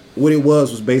 What it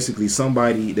was basically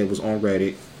somebody that was on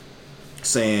Reddit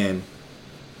saying,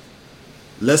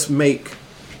 let's make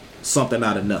something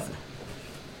out of nothing.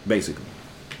 Basically,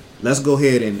 let's go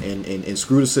ahead and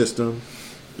screw the system.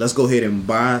 Let's go ahead and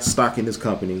buy stock in this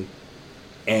company,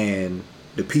 and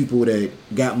the people that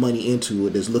got money into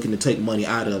it, that's looking to take money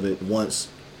out of it once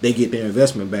they get their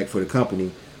investment back for the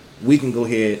company, we can go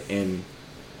ahead and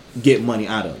get money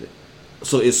out of it.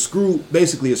 So it screwed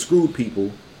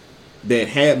people that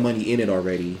had money in it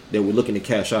already, that were looking to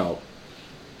cash out,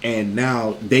 and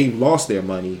now they've lost their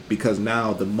money because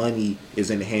now the money is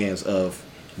in the hands of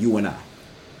you and I,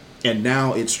 and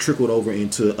now it's trickled over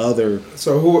into other.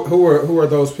 So who are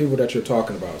those people that you're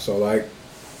talking about? So like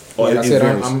I said,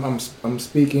 I'm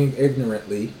speaking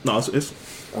ignorantly. No, it's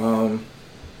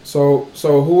So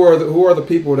who are the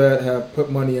people that have put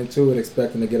money into it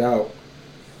expecting to get out?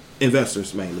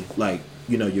 investors mainly, like,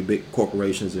 you know, your big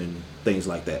corporations and things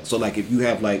like that. So like if you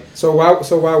have like, so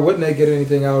why wouldn't they get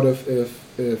anything out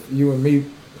if you and me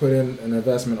put in an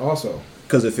investment also?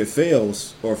 because if it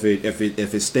fails or if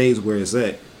it stays where it's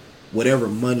at, whatever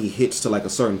money hits to like a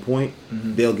certain point,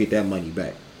 they'll get that money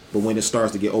back. But when it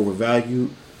starts to get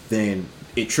overvalued, then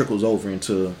it trickles over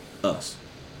into us.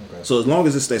 Okay. So as long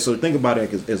as it stays, so think about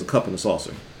it as a cup and a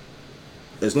saucer.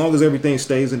 As long as everything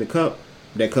stays in the cup,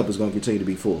 that cup is going to continue to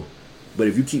be full. But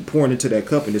if you keep pouring into that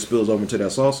cup and it spills over into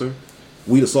that saucer,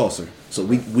 we the saucer. So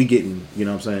we getting, you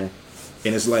know what I'm saying?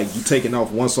 And it's like you taking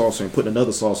off one saucer and putting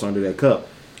another saucer under that cup,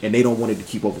 and they don't want it to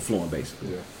keep overflowing,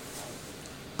 basically.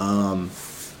 Yeah.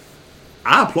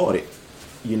 I applaud it.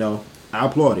 You know, I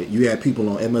applaud it. You had people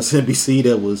on MSNBC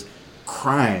that was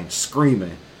crying,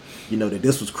 screaming, you know, that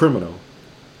this was criminal.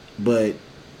 But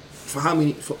for how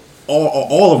many, for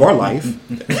all of our life,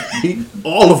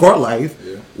 all of our life,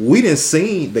 Yeah. we didn't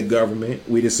see the government,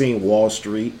 we didn't see Wall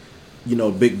Street, you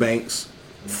know, big banks,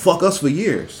 fuck us for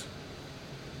years.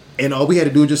 And all we had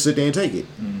to do was just sit there and take it.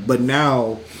 But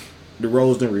now the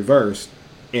roles done reversed,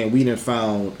 and we done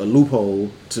found a loophole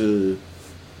to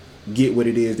get what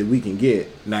it is that we can get.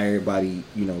 Now everybody,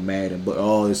 you know, mad and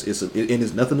and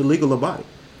there's nothing illegal about it.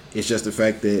 It's just the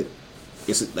fact that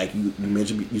it's like you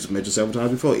mentioned several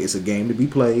times before. It's a game to be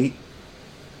played,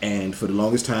 and for the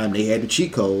longest time they had the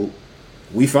cheat code.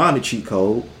 We found the cheat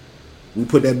code. We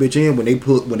put that bitch in when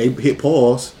they hit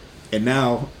pause, and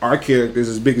now our character is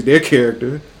as big as their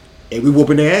character, and we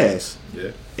whooping their ass.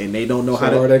 Yeah. And they don't know So how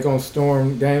to. are they gonna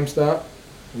storm GameStop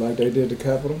like they did the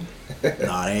Capitol?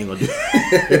 Nah, they ain't gonna do.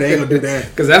 They ain't gonna do that.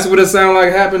 Because that's what it sounded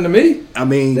like happened to me. I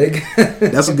mean, They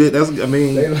that's a good. I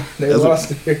mean, they that's lost.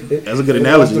 that's a good they lost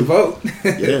analogy. the vote.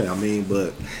 Yeah, I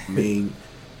mean,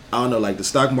 I don't know, like the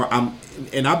stock market.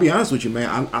 I'll be honest with you,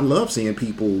 man. I love seeing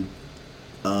people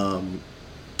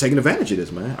taking advantage of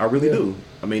this, man. I really do.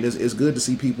 I mean, it's good to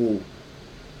see people,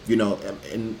 you know,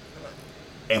 and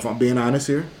if I'm being honest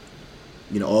here,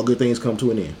 you know, all good things come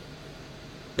to an end.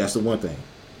 That's the one thing.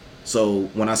 So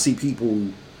when I see people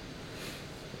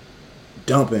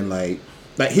dumping, like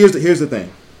here's the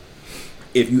thing.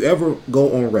 If you ever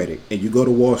go on Reddit and you go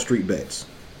to Wall Street Bets,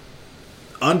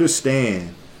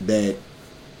 understand that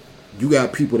you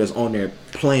got people that's on there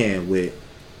playing with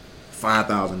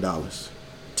 $5,000,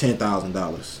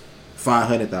 $10,000,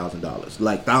 $500,000,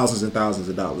 like thousands and thousands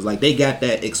of dollars. Like they got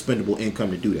that expendable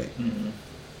income to do that. Mm-hmm.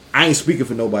 I ain't speaking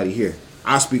for nobody here.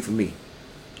 I speak for me.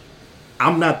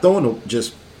 I'm not throwing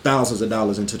just thousands of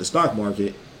dollars into the stock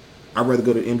market. I'd rather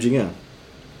go to MGM.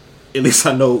 At least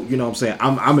I know, you know what I'm saying.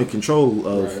 I'm in control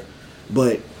of, Right.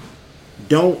 but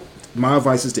don't. My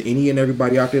advice is to any and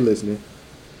everybody out there listening.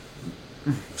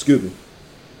 Excuse me.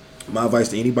 My advice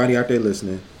to anybody out there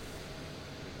listening: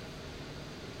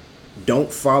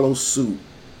 don't follow suit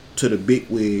to the big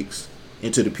wigs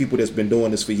and to the people that's been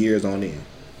doing this for years on end.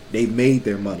 They've made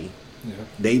their money. Yeah.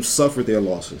 They've suffered their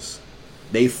losses.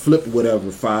 They flipped whatever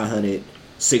 500,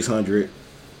 600.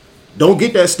 Don't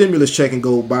get that stimulus check and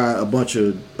go buy a bunch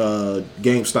of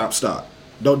GameStop stock.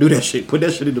 Don't do that shit. Put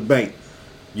that shit in the bank.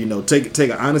 You know, take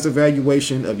an honest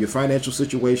evaluation of your financial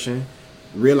situation.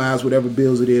 Realize whatever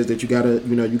bills it is that you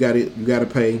gotta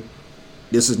pay.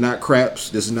 This is not craps.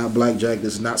 This is not blackjack.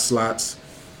 This is not slots.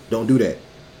 Don't do that.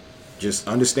 Just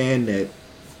understand that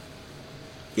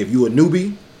if you a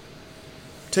newbie,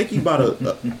 take you about a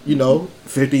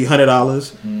 $50,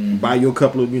 $100. Buy you a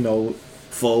couple of $4,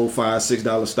 $5,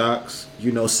 $6 stocks.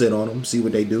 Sit on them, see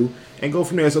what they do, and go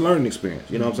from there. It's a learning experience.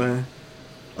 You know what I'm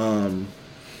saying?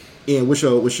 Ian, what's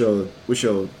your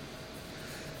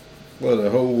Well, the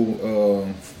whole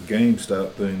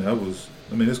GameStop thing,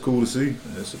 it's cool to see.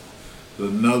 It's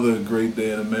another great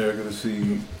day in America to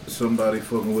see somebody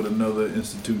fucking with another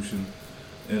institution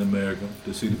in America,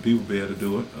 to see the people be able to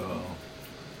do it.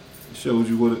 It shows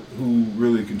you who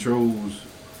really controls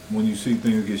when you see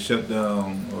things get shut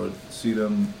down or see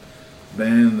them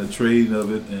ban the trade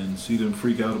of it and see them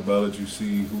freak out about it. You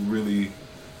see who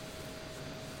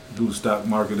the stock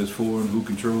market is for and who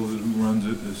controls it, who runs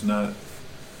it. It's not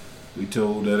we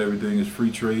told that everything is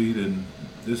free trade and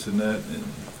this and that, and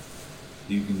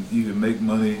you can make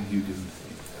money, you can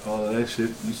all of that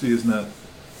shit. You see, it's not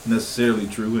necessarily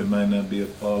true. It might not be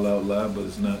an all-out lie, but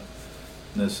it's not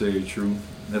necessarily true.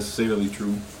 The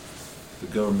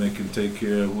government can take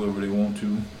care of whoever they want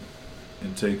to,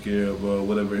 and take care of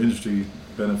whatever industry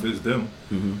benefits them,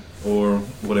 or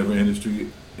whatever industry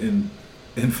in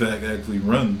fact actually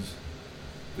runs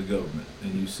the government.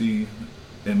 And you see,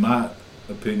 in my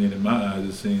opinion, in my eyes,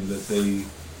 it seems that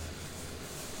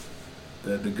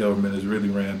the government is really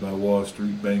ran by Wall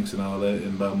Street, banks and all that,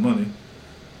 and by money.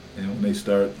 And when they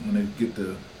get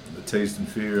the taste and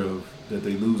fear of that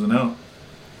they losing out,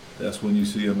 that's when you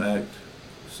see them act.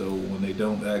 So when they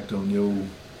don't act on your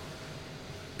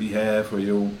behalf or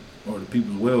the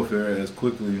people's welfare as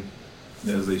quickly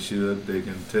as they should, they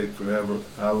can take forever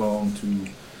how long to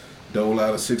dole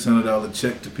out a $600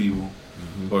 check to people,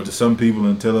 or to some people,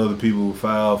 and tell other people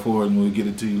file for it and we'll get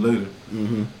it to you later.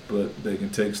 But they can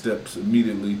take steps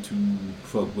immediately to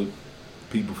fuck with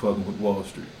people fucking with Wall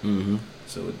Street.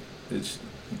 So it's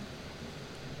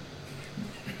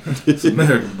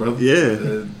America, brother.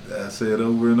 Yeah. I say it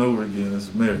over and over again. It's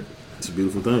America. It's a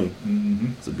beautiful thing.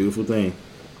 It's a beautiful thing.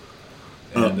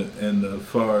 And as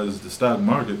far as the stock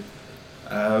market,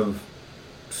 I've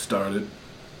started,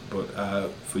 but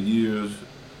for years,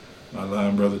 my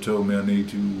line brother told me I need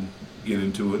to get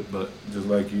into it. But just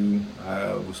like you,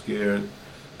 I was scared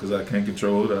because I can't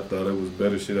control it. I thought it was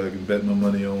better shit I can bet my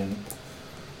money on.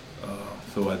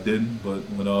 So I didn't. But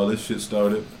when all this shit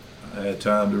started, I had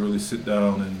time to really sit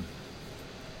down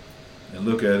and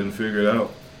look at it and figure it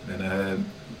out. And I had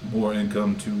more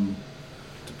income to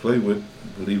play with.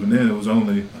 But even then, it was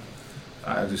only,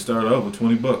 I actually started off with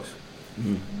 $20.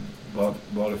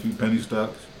 Bought a few penny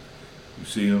stocks. You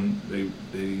see them, they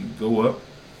go up.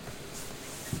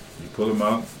 You pull them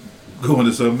out, go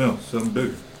into something else, something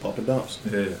bigger. Pop the dumps.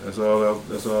 Yeah, that's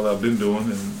all I've been doing,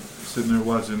 and sitting there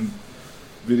watching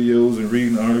videos and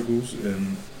reading articles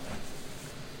and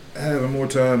having more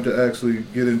time to actually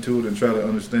get into it and try to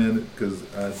understand it, because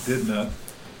I did not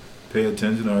pay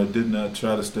attention, or I did not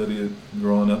try to study it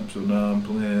growing up. So now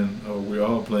we're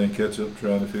all playing catch up,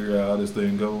 trying to figure out how this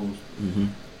thing goes.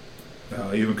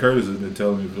 Even Curtis has been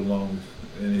telling me for the longest,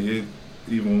 and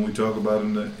even when we talk about it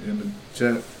in the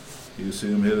chat, you see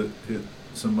him hit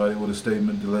somebody with a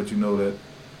statement to let you know that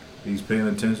he's paying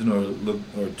attention, or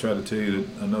try to tell you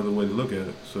another way to look at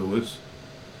it. So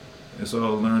it's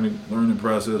all a learning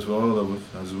process for all of us.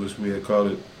 I just wish we had caught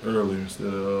it earlier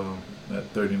instead of at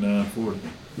 39, 40.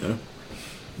 Yeah,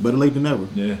 better late than never.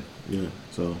 Yeah.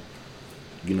 So,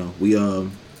 we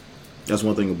that's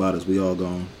one thing about us. We're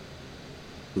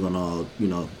gonna all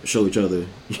show each other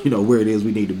where it is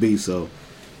we need to be. So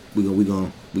we're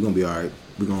gonna be all right.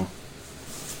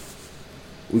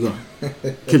 We gonna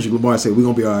Kendrick Lamar said we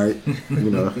gonna be all right.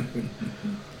 You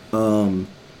know.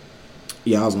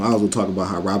 Yeah, I was gonna talk about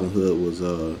how Robin Hood was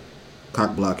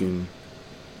cock blocking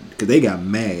because they got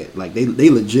mad. Like they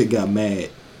legit got mad,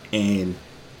 and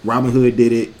Robin Hood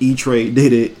did it. E-Trade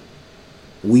did it.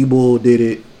 Webull did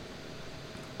it.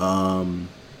 And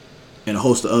a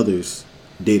host of others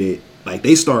did it. Like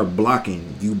they started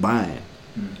blocking you buying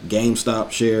GameStop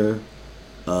share.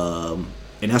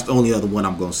 And that's the only other one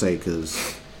I'm gonna say because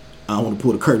I don't want to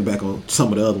pull the curtain back on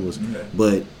some of the other ones. Okay.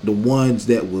 But the ones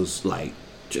that was like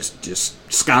just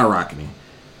skyrocketing.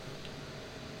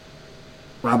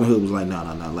 Robin Hood was like, no.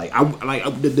 Like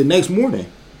the next morning,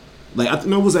 like I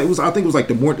think it was like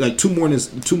the morning, like 2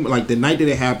 mornings, like the night that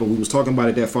it happened. We was talking about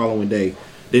it that following day.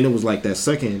 Then it was like that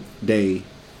second day.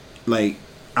 Like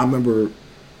I remember,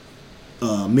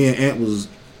 me and Ant was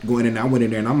going in. I went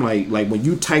in there and I'm like when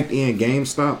you typed in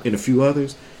GameStop and a few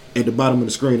others, at the bottom of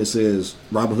the screen it says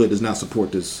Robinhood does not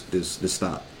support this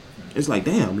stock. It's like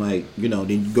damn, like you know.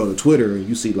 Then you go to Twitter and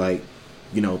you see like,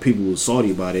 you know, people was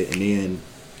salty about it, and then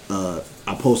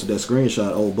I posted that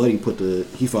screenshot. Old buddy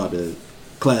he filed the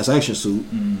class action suit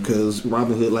because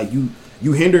Robinhood, like you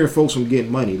hindering folks from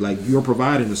getting money. Like you're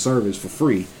providing the service for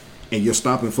free, and you're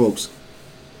stopping folks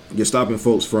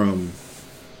from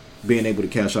being able to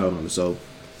cash out on it. So,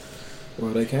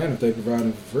 well, they can if they provide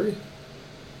it for free.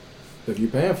 If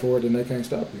you're paying for it, then they can't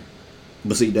stop you.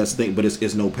 but see that's the thing. But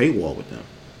it's no paywall with them.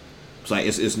 It's like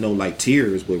it's no like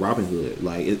tiers with Robinhood.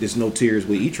 Like it's no tiers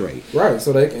with E-Trade. Right.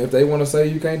 So if they want to say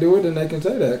you can't do it, then they can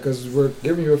say that because we're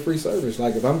giving you a free service.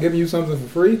 Like if I'm giving you something for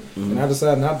free and I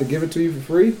decide not to give it to you for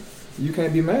free, you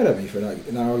can't be mad at me for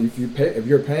that. Now if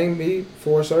you're paying me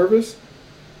for a service,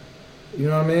 you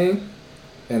know what I mean,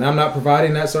 and I'm not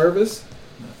providing that service.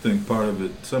 I think part of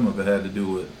it, some of it had to do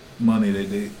with money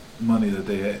that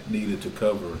they had needed to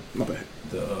cover My bad.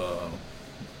 the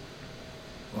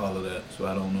all of that. So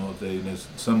I don't know if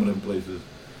some of them places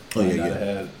might not have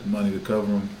had the money to cover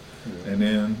them, and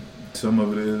then some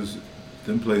of it is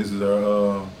them places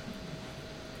are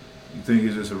you think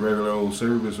it's just a regular old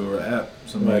service or an app.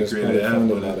 Somebody created an app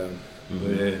with it. But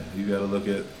yeah, you got to look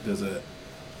at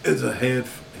it's a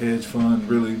hedge fund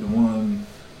really the one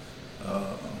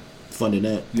Funding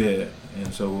that. Yeah,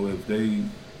 and so if they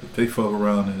fuck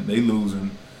around and they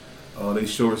losing, all they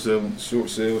short sale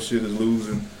shit is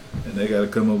losing, and they got to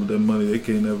come up with that money. They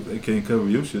can't cover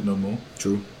your shit no more.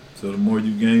 True. So the more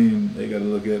you gain, they got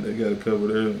to they got to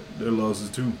cover their losses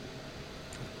too.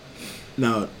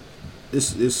 Now,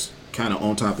 this kind of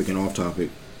on topic and off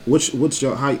topic. What's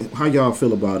your how y'all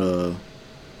feel about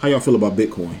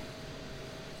Bitcoin?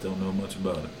 Don't know much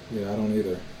about it. Yeah, I don't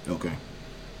either. Okay.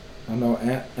 I know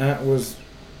Ant was,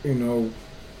 you know,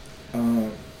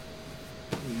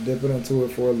 dipping into it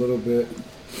for a little bit,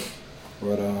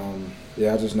 but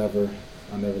yeah, I never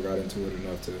got into it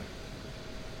enough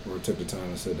or took the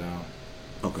time to sit down.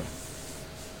 Okay.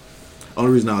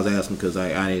 Only reason I was asking because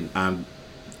I'm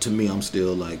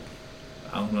still like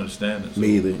I don't understand it. So.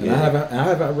 me either. And Yeah. I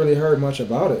haven't really heard much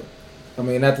about it. I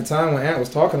mean, at the time when Ant was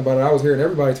talking about it, I was hearing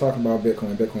everybody talking about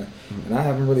Bitcoin, and I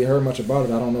haven't really heard much about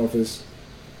it. I don't know if it's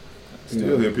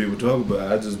Still hear people talk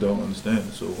about it. I just don't understand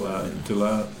it. So until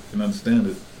I can understand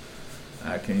it,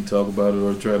 I can't talk about it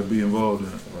or try to be involved in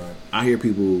it. Right. I hear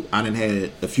people. I done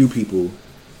had a few people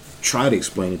try to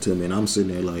explain it to me, and I'm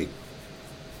sitting there like,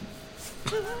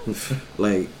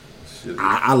 like Shit.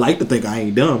 I like to think I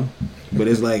ain't dumb, but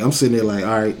it's like I'm sitting there like,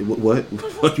 all right,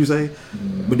 what you say?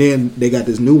 Mm-hmm. But then they got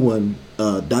this new one,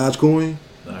 Dogecoin.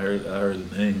 I heard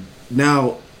the name.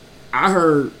 Now, I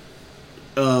heard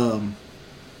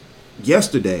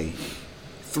yesterday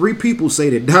 3 people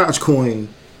say that Dogecoin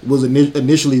was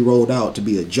initially rolled out to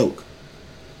be a joke.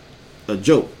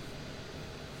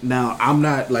 Now I'm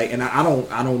not like, and I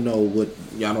don't know what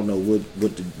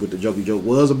the jokey joke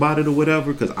was about it or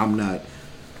whatever, because I'm not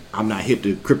hip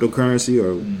to cryptocurrency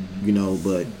or you know,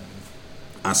 but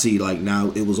I see like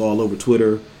now it was all over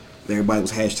Twitter. Everybody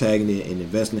was hashtagging it and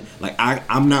investing. Like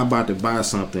I'm not about to buy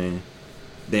something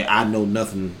that I know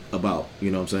nothing about.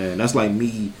 You know what I'm saying? That's like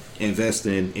me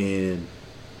investing in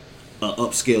an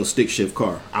upscale stick shift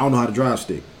car. I don't know how to drive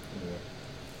stick. Yeah.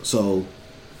 So,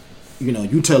 you know,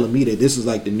 you telling me that this is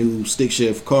like the new stick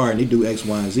shift car and they do X,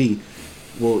 Y, and Z.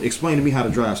 Well, explain to me how to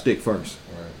drive stick first.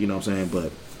 Right. You know what I'm saying?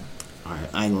 But all right,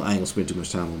 I ain't gonna spend too much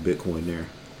time on Bitcoin there.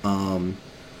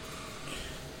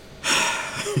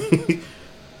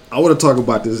 I want to talk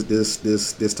about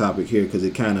this topic here because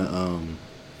it kind of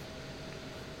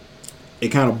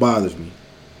bothers me,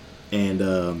 and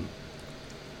I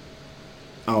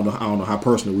don't know how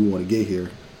personal we want to get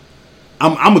here.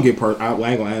 I'm gonna get I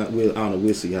don't know.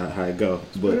 We'll see how it goes.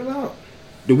 Spit But it out.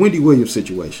 the Wendy Williams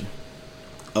situation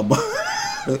about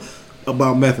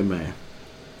about Method Man.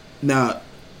 Now,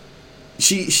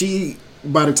 she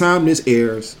by the time this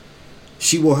airs,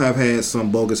 she will have had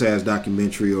some bogus ass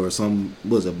documentary or some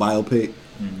biopic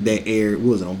that aired.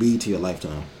 What was it on BET or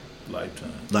Lifetime?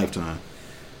 Lifetime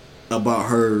about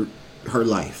her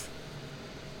life.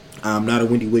 I'm not a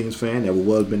Wendy Williams fan.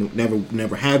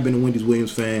 Never have been a Wendy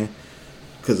Williams fan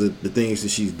because of the things that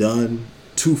she's done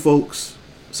to folks.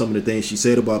 Some of the things she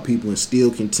said about people, and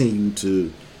still continue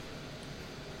to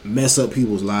mess up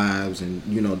people's lives and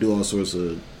do all sorts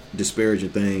of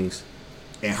disparaging things.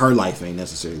 And her life ain't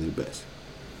necessarily the best.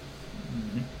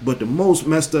 But the most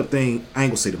messed up thing, I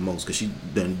ain't gonna say the most because she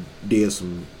done did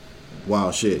some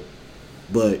wild shit.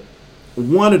 But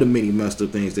one of the many messed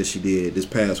up things that she did this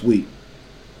past week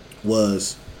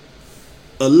was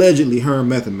allegedly her and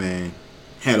Method Man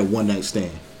had a one-night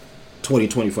stand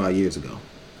 25 years ago.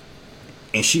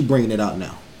 And she bringing it out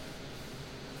now.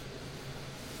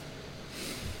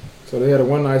 So they had a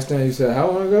one-night stand, you said,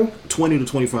 how long ago? 20 to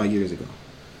 25 years ago.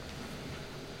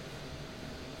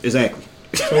 Exactly.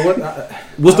 So what?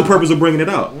 What's the purpose of bringing it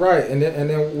out? Right, and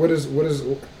then what is?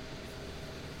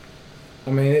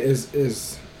 I mean,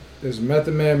 is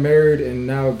Method Man married and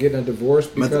now getting a divorce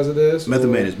because of this? Method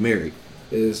Man is married.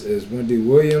 Is Wendy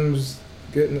Williams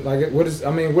getting what is?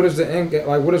 I mean, what is the end?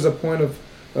 Like, what is the point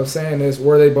of saying this?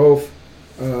 Were they both?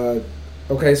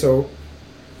 Okay, so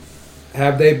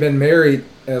have they been married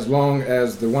as long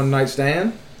as the one night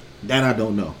stand? That I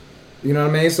don't know. You know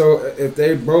what I mean? So if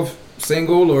they both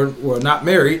single or not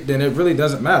married, then it really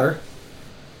doesn't matter.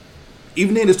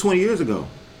 Even then, it's 20 years ago.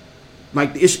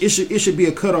 Like it should be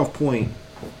a cutoff point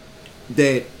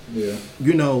that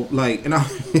like, and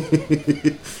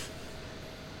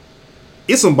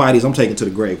it's some bodies I'm taking to the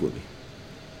grave with me.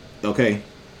 Okay,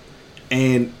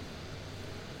 and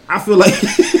I feel like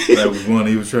that was one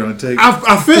he was trying to take.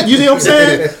 I feel, you know what I'm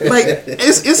saying? Like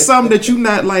it's something that you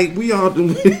not like. We all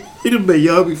been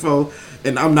young before.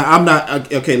 And I'm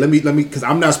not okay. Let me because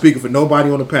I'm not speaking for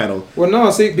nobody on the panel. Well, no,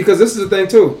 see, because this is the thing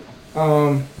too.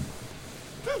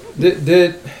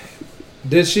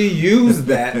 Did she use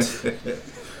that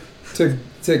to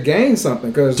gain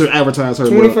something? Because to advertise her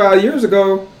 25 years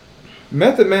ago,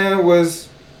 Method Man was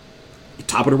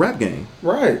top of the rap game,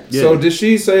 right? Yeah. So did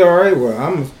she say, "All right,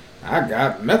 well, I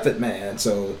got Method Man,"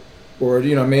 so? Or, all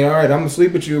right, I'm going to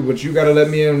sleep with you, but you got to let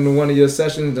me in one of your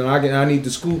sessions, and I need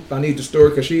the scoop, I need the story,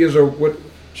 because she is a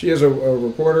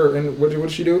reporter, and what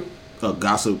does she do? A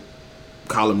gossip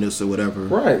columnist or whatever.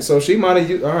 Right, so she might have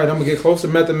used, all right, I'm going to get close to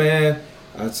Method Man,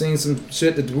 I've seen some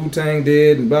shit that Wu-Tang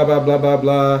did, and blah, blah, blah, blah,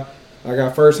 blah. I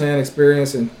got first-hand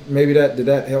experience, and maybe that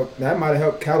help? That might have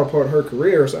helped catapult her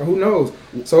career, or something. Who knows?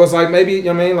 So it's like maybe,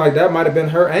 like that might have been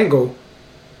her angle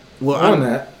on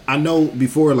that. I know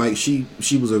before, like she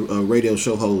was a radio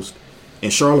show host,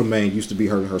 and Charlamagne used to be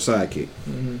her sidekick,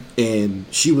 and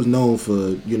she was known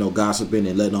for gossiping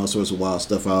and letting all sorts of wild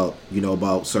stuff out,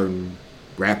 about certain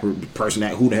rapper, person,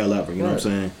 that who the hell ever, you know what I'm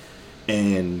saying?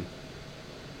 And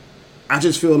I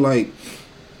just feel like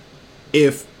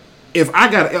if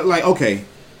I got like okay,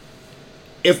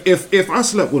 if I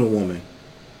slept with a woman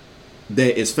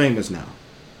that is famous now,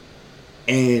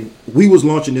 and we was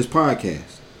launching this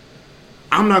podcast,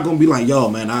 I'm not gonna be like, yo,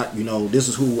 man, this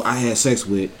is who I had sex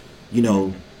with,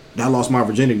 that I lost my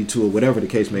virginity to, or whatever the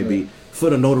case may be, for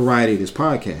the notoriety of this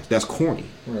podcast. That's corny.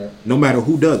 Right. No matter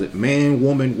who does it, man,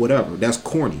 woman, whatever, that's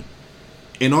corny.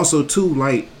 And also too,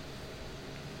 like,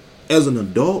 as an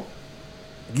adult,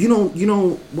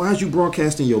 why is you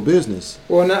broadcasting your business?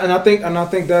 Well, and I think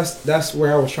that's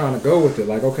where I was trying to go with it.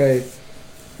 Like, okay,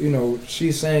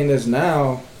 she's saying this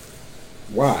now,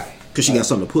 why? Because she got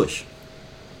something to push.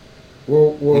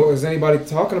 Well, is anybody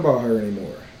talking about her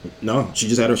anymore? No, she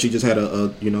just had a show. She just had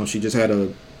a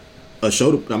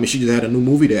new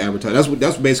movie to advertise.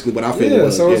 That's basically what I feel. Yeah,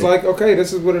 so it's like, okay,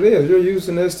 this is what it is. You're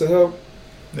using this to help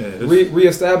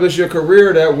reestablish your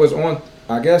career that was on,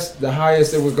 I guess, the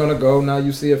highest it was gonna go. Now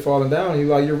you see it falling down, and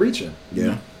you're reaching.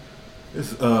 Yeah.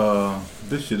 It's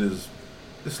this shit is,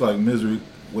 it's like misery.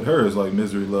 With her, it's like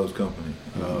misery loves company.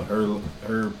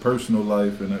 Her personal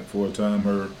life, and for a time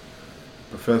her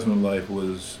professional life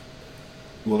was,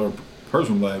 her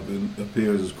personal life, it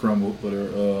appears, is crumbled, but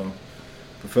her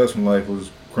professional life was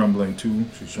crumbling too.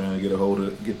 She's trying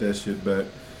to get that shit back.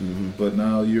 But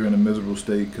now you're in a miserable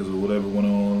state because of whatever went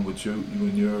on with you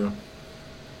and your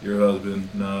husband.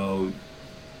 Now,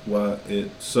 why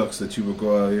it sucks that you would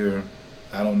go out here.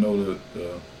 I don't know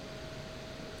the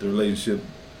relationship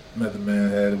Method Man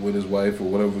had with his wife or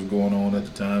whatever was going on at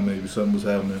the time. Maybe something was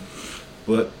happening,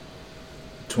 but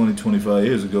 25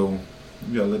 years ago,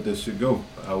 you gotta let that shit go.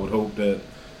 I would hope that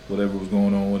whatever was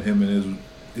going on with him and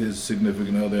his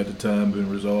significant other at the time been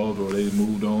resolved, or they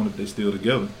moved on if they still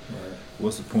together. Right.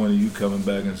 What's the point of you coming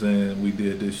back and saying we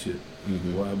did this shit?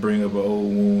 Why bring up an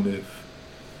old wound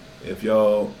if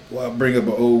y'all? Why bring up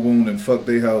an old wound and fuck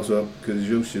their house up because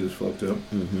your shit is fucked up?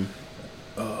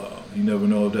 You never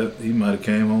know if that he might have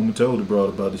came home and told the broad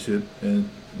about the shit and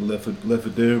left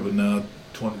it there. But now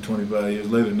 25 years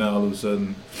later, now all of a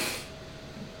sudden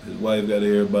his wife got to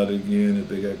hear about it again. If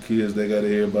they got kids, they got to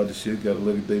hear about the shit. Got to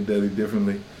look at their daddy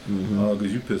differently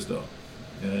because you pissed off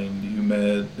and you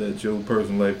mad that your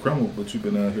personal life crumbled, but you've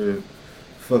been out here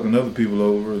fucking other people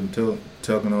over and telling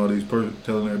everybody's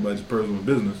personal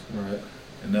business. Right.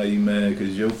 And now you mad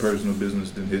because your personal business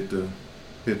didn't hit the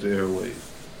airwaves,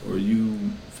 or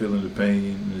you feeling the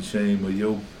pain and the shame of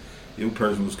your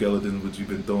personal skeleton, but you've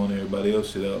been throwing everybody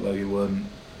else shit out like it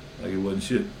wasn't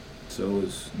shit. So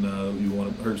it's now you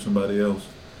want to hurt somebody else.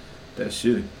 That's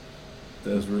shitty.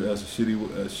 That's a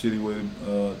shitty way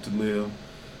to live.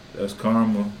 That's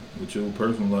karma with your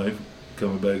personal life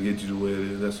coming back and hit you the way it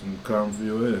is. That's some karma for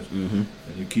your ass. And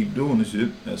you keep doing this shit.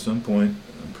 At some point,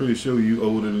 I'm pretty sure you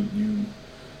older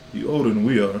than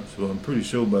we are. So I'm pretty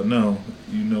sure by now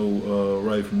you know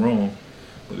right from wrong.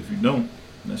 But if you don't,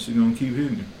 that shit gonna keep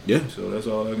hitting you. Yeah. So that's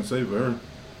all I can say for her.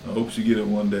 I hope she get it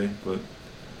one day. But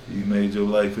you made your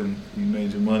life and you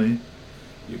made your money,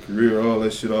 your career, all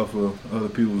that shit off of other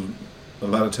people's. A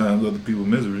lot of times, other people's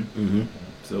misery.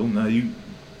 So now you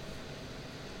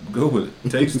go with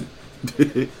it, taste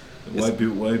it. Wipe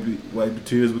your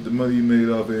tears with the money you made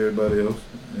off of everybody else,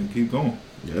 and keep going.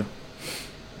 Yeah.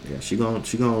 She gonna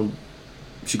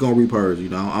reap hers. You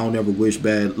know, I don't ever wish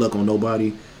bad luck on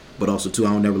nobody, but also too, I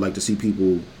don't ever like to see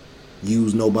people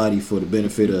use nobody for the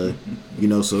benefit of, you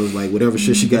know. So it's like whatever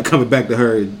shit she got coming back to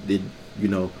her, it you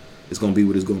know, it's gonna be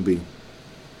what it's gonna be.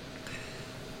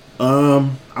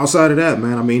 Outside of that,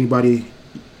 man, I mean, anybody,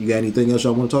 you got anything else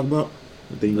y'all want to talk about?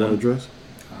 Anything you want to address?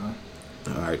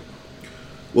 All right.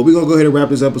 Well, we're going to go ahead and wrap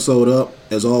this episode up.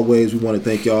 As always, we want to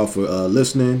thank y'all for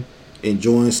listening,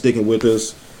 enjoying, sticking with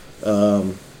us.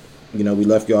 You know, we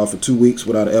left y'all for 2 weeks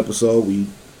without an episode.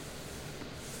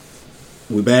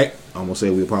 We're back. I'm going to say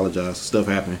we apologize. Stuff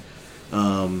happened.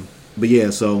 But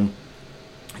yeah, so,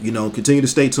 you know, continue to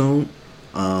stay tuned.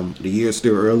 The year is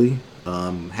still early.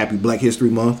 Happy Black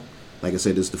History Month. Like I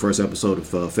said, this is the first episode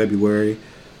of February.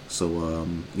 So,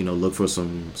 you know, look for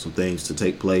some things to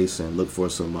take place and look for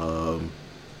some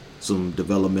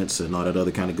developments and all that other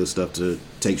kind of good stuff to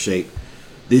take shape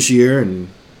this year. And,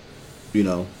 you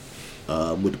know,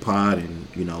 with the pod and,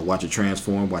 you know, watch it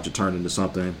transform, watch it turn into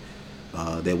something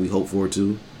that we hope for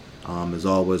too. As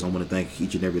always, I want to thank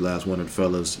each and every last one of the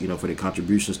fellas, you know, for their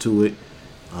contributions to it.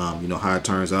 You know, how it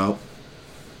turns out.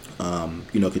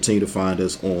 You know, continue to find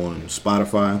us on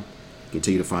Spotify.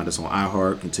 Continue to find us on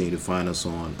iHeart. Continue to find us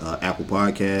on Apple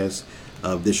Podcasts.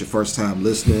 If this is your first time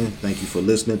listening, thank you for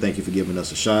listening. Thank you for giving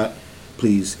us a shot.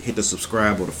 Please hit the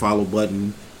subscribe or the follow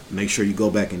button. Make sure you go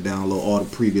back and download all the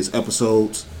previous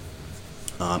episodes.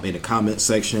 In the comment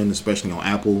section, especially on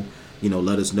Apple, you know,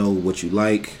 let us know what you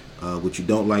like, what you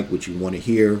don't like, what you want to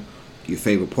hear, your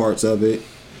favorite parts of it.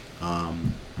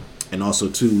 And also,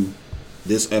 too,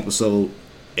 this episode,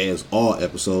 as all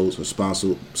episodes, are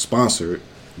sponsored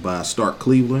by Stark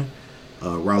Cleveland.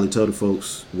 Riley, tell the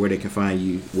folks where they can find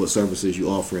you, what services you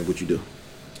offer, and what you do.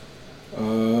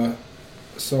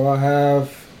 So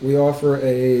we offer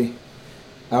a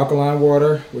alkaline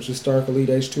water, which is Stark Elite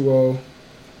H2O.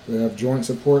 We have joint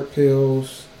support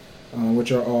pills,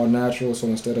 which are all natural. So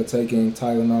instead of taking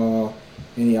Tylenol,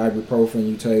 any ibuprofen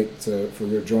you take for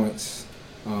your joints,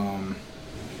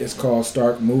 it's called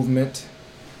Stark Movement.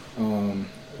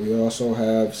 We also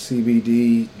have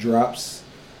CBD drops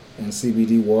and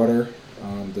CBD water.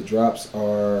 The drops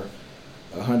are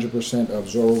 100%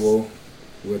 absorbable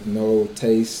with no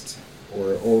taste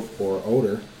or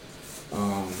odor.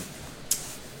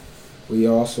 We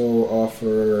also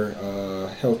offer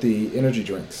healthy energy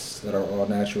drinks that are all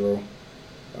natural,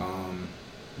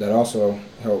 that also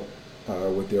help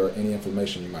with any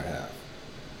inflammation you might have.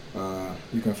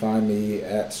 You can find me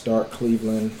at Stark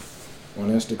Cleveland on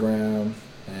Instagram,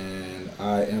 and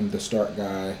I am the Stark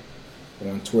Guy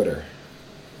on Twitter.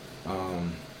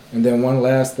 And then one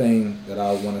last thing that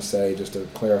I want to say, just to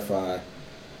clarify,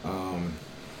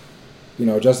 you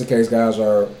know, just in case guys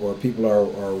or people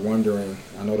are wondering,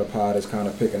 I know the pod is kind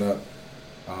of picking up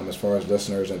as far as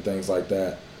listeners and things like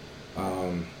that.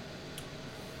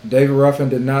 David Ruffin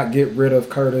did not get rid of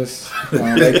Curtis,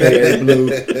 aka Blue.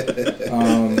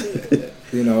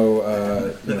 You know,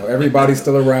 everybody's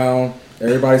still around.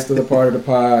 Everybody's still a part of the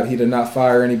pod. He did not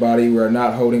fire anybody. We are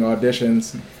not holding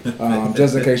auditions.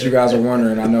 Just in case you guys are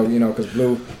wondering, I know, because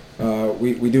Blue,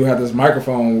 we do have this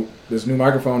microphone, this new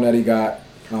microphone that he got,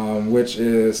 which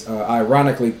is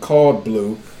ironically called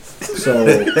Blue. So,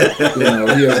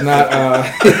 he is not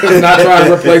trying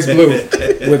to replace Blue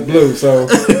with Blue. So,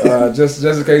 just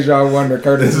in case y'all wonder,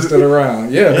 Curtis is still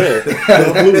around. Yeah. I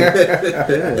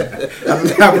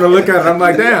just happened to look at it. I'm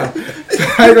like, damn.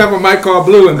 I have a mic called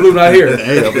Blue and Blue not here.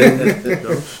 Hey,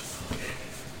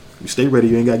 you stay ready.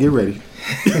 You ain't got to get ready.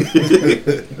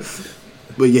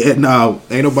 But yeah, no,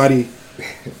 ain't nobody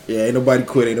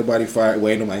quit. Ain't nobody fired.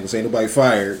 Well, ain't nobody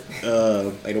fired.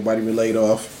 Ain't nobody been laid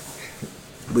off.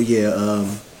 But yeah,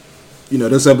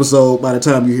 this episode, by the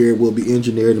time you hear it, will be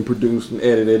engineered and produced and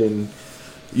edited and,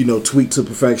 tweaked to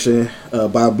perfection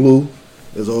by Blue.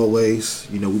 As always,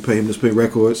 we pay him to spin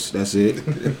records. That's it.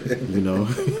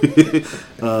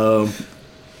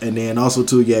 And then also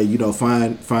too,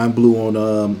 find Blue on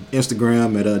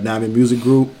Instagram at Diamond Music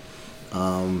Group.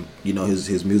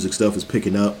 His music stuff is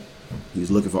picking up. He's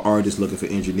looking for artists, looking for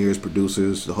engineers,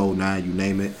 producers, the whole nine, you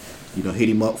name it. Hit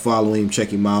him up, follow him, check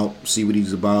him out, see what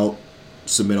he's about,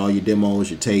 submit all your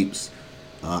demos, your tapes.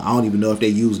 I don't even know if they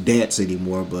use DATs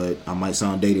anymore, but I might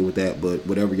sound dated with that. But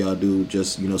whatever y'all do,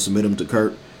 just, submit them to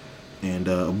Kurt and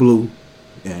Blue,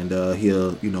 and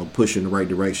he'll, push you in the right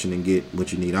direction and get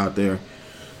what you need out there.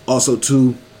 Also,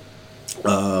 too,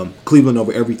 Cleveland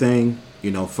Over Everything.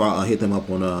 Hit them up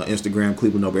on Instagram,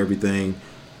 Cleveland Over Everything.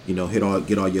 Get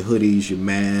all your hoodies, your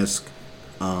mask,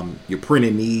 your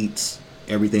printing needs,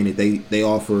 everything that they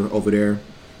offer over there.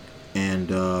 And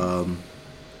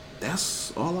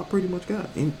that's all I pretty much got.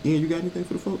 Ian, you got anything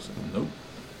for the folks? Nope.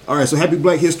 All right, so happy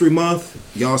Black History Month.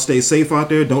 Y'all stay safe out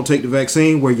there. Don't take the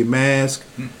vaccine. Wear your mask.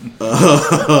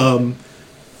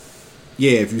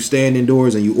 If you're staying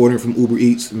indoors and you ordering from Uber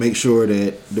Eats, make sure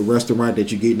that the restaurant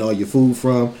that you're getting all your food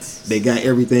from, they got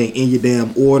everything in your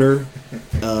damn order.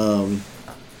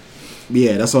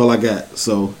 That's all I got.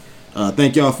 So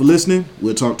thank y'all for listening.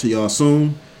 We'll talk to y'all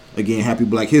soon. Again, happy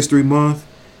Black History Month.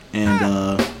 And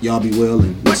y'all be well,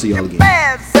 and we'll see y'all again.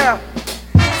 Bad self.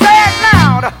 Say it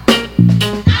loud.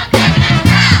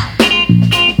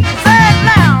 Say it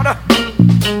loud.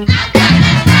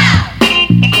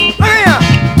 Look here.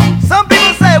 Some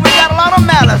people say we got a lot of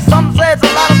malice. Some say it's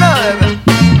a lot of nerve.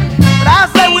 But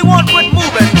I say we won't quit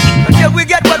moving until we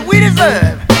get what we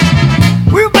deserve.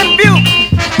 We've been buked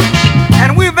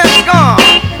and we've been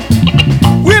scorned.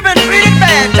 We've been treated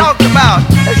bad, talked about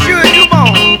as sure as you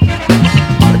born.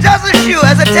 Just as sure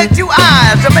as it takes 2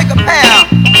 eyes to make a pair.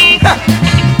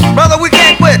 Brother, we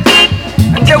can't quit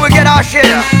until we get our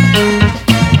share.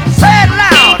 Say it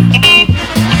loud.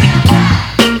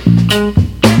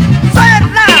 Say it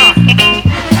loud.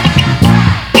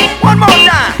 One more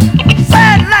time. Say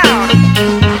it loud.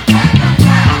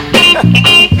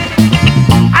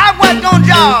 I've worked on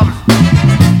jobs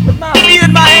with my feet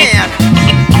in my hand.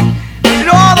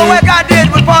 All the work I did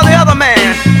was for the other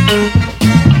man.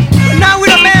 Now we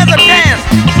demand a chance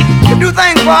to do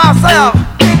things for ourselves.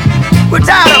 We're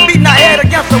tired of beating our head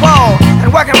against the wall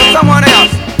and working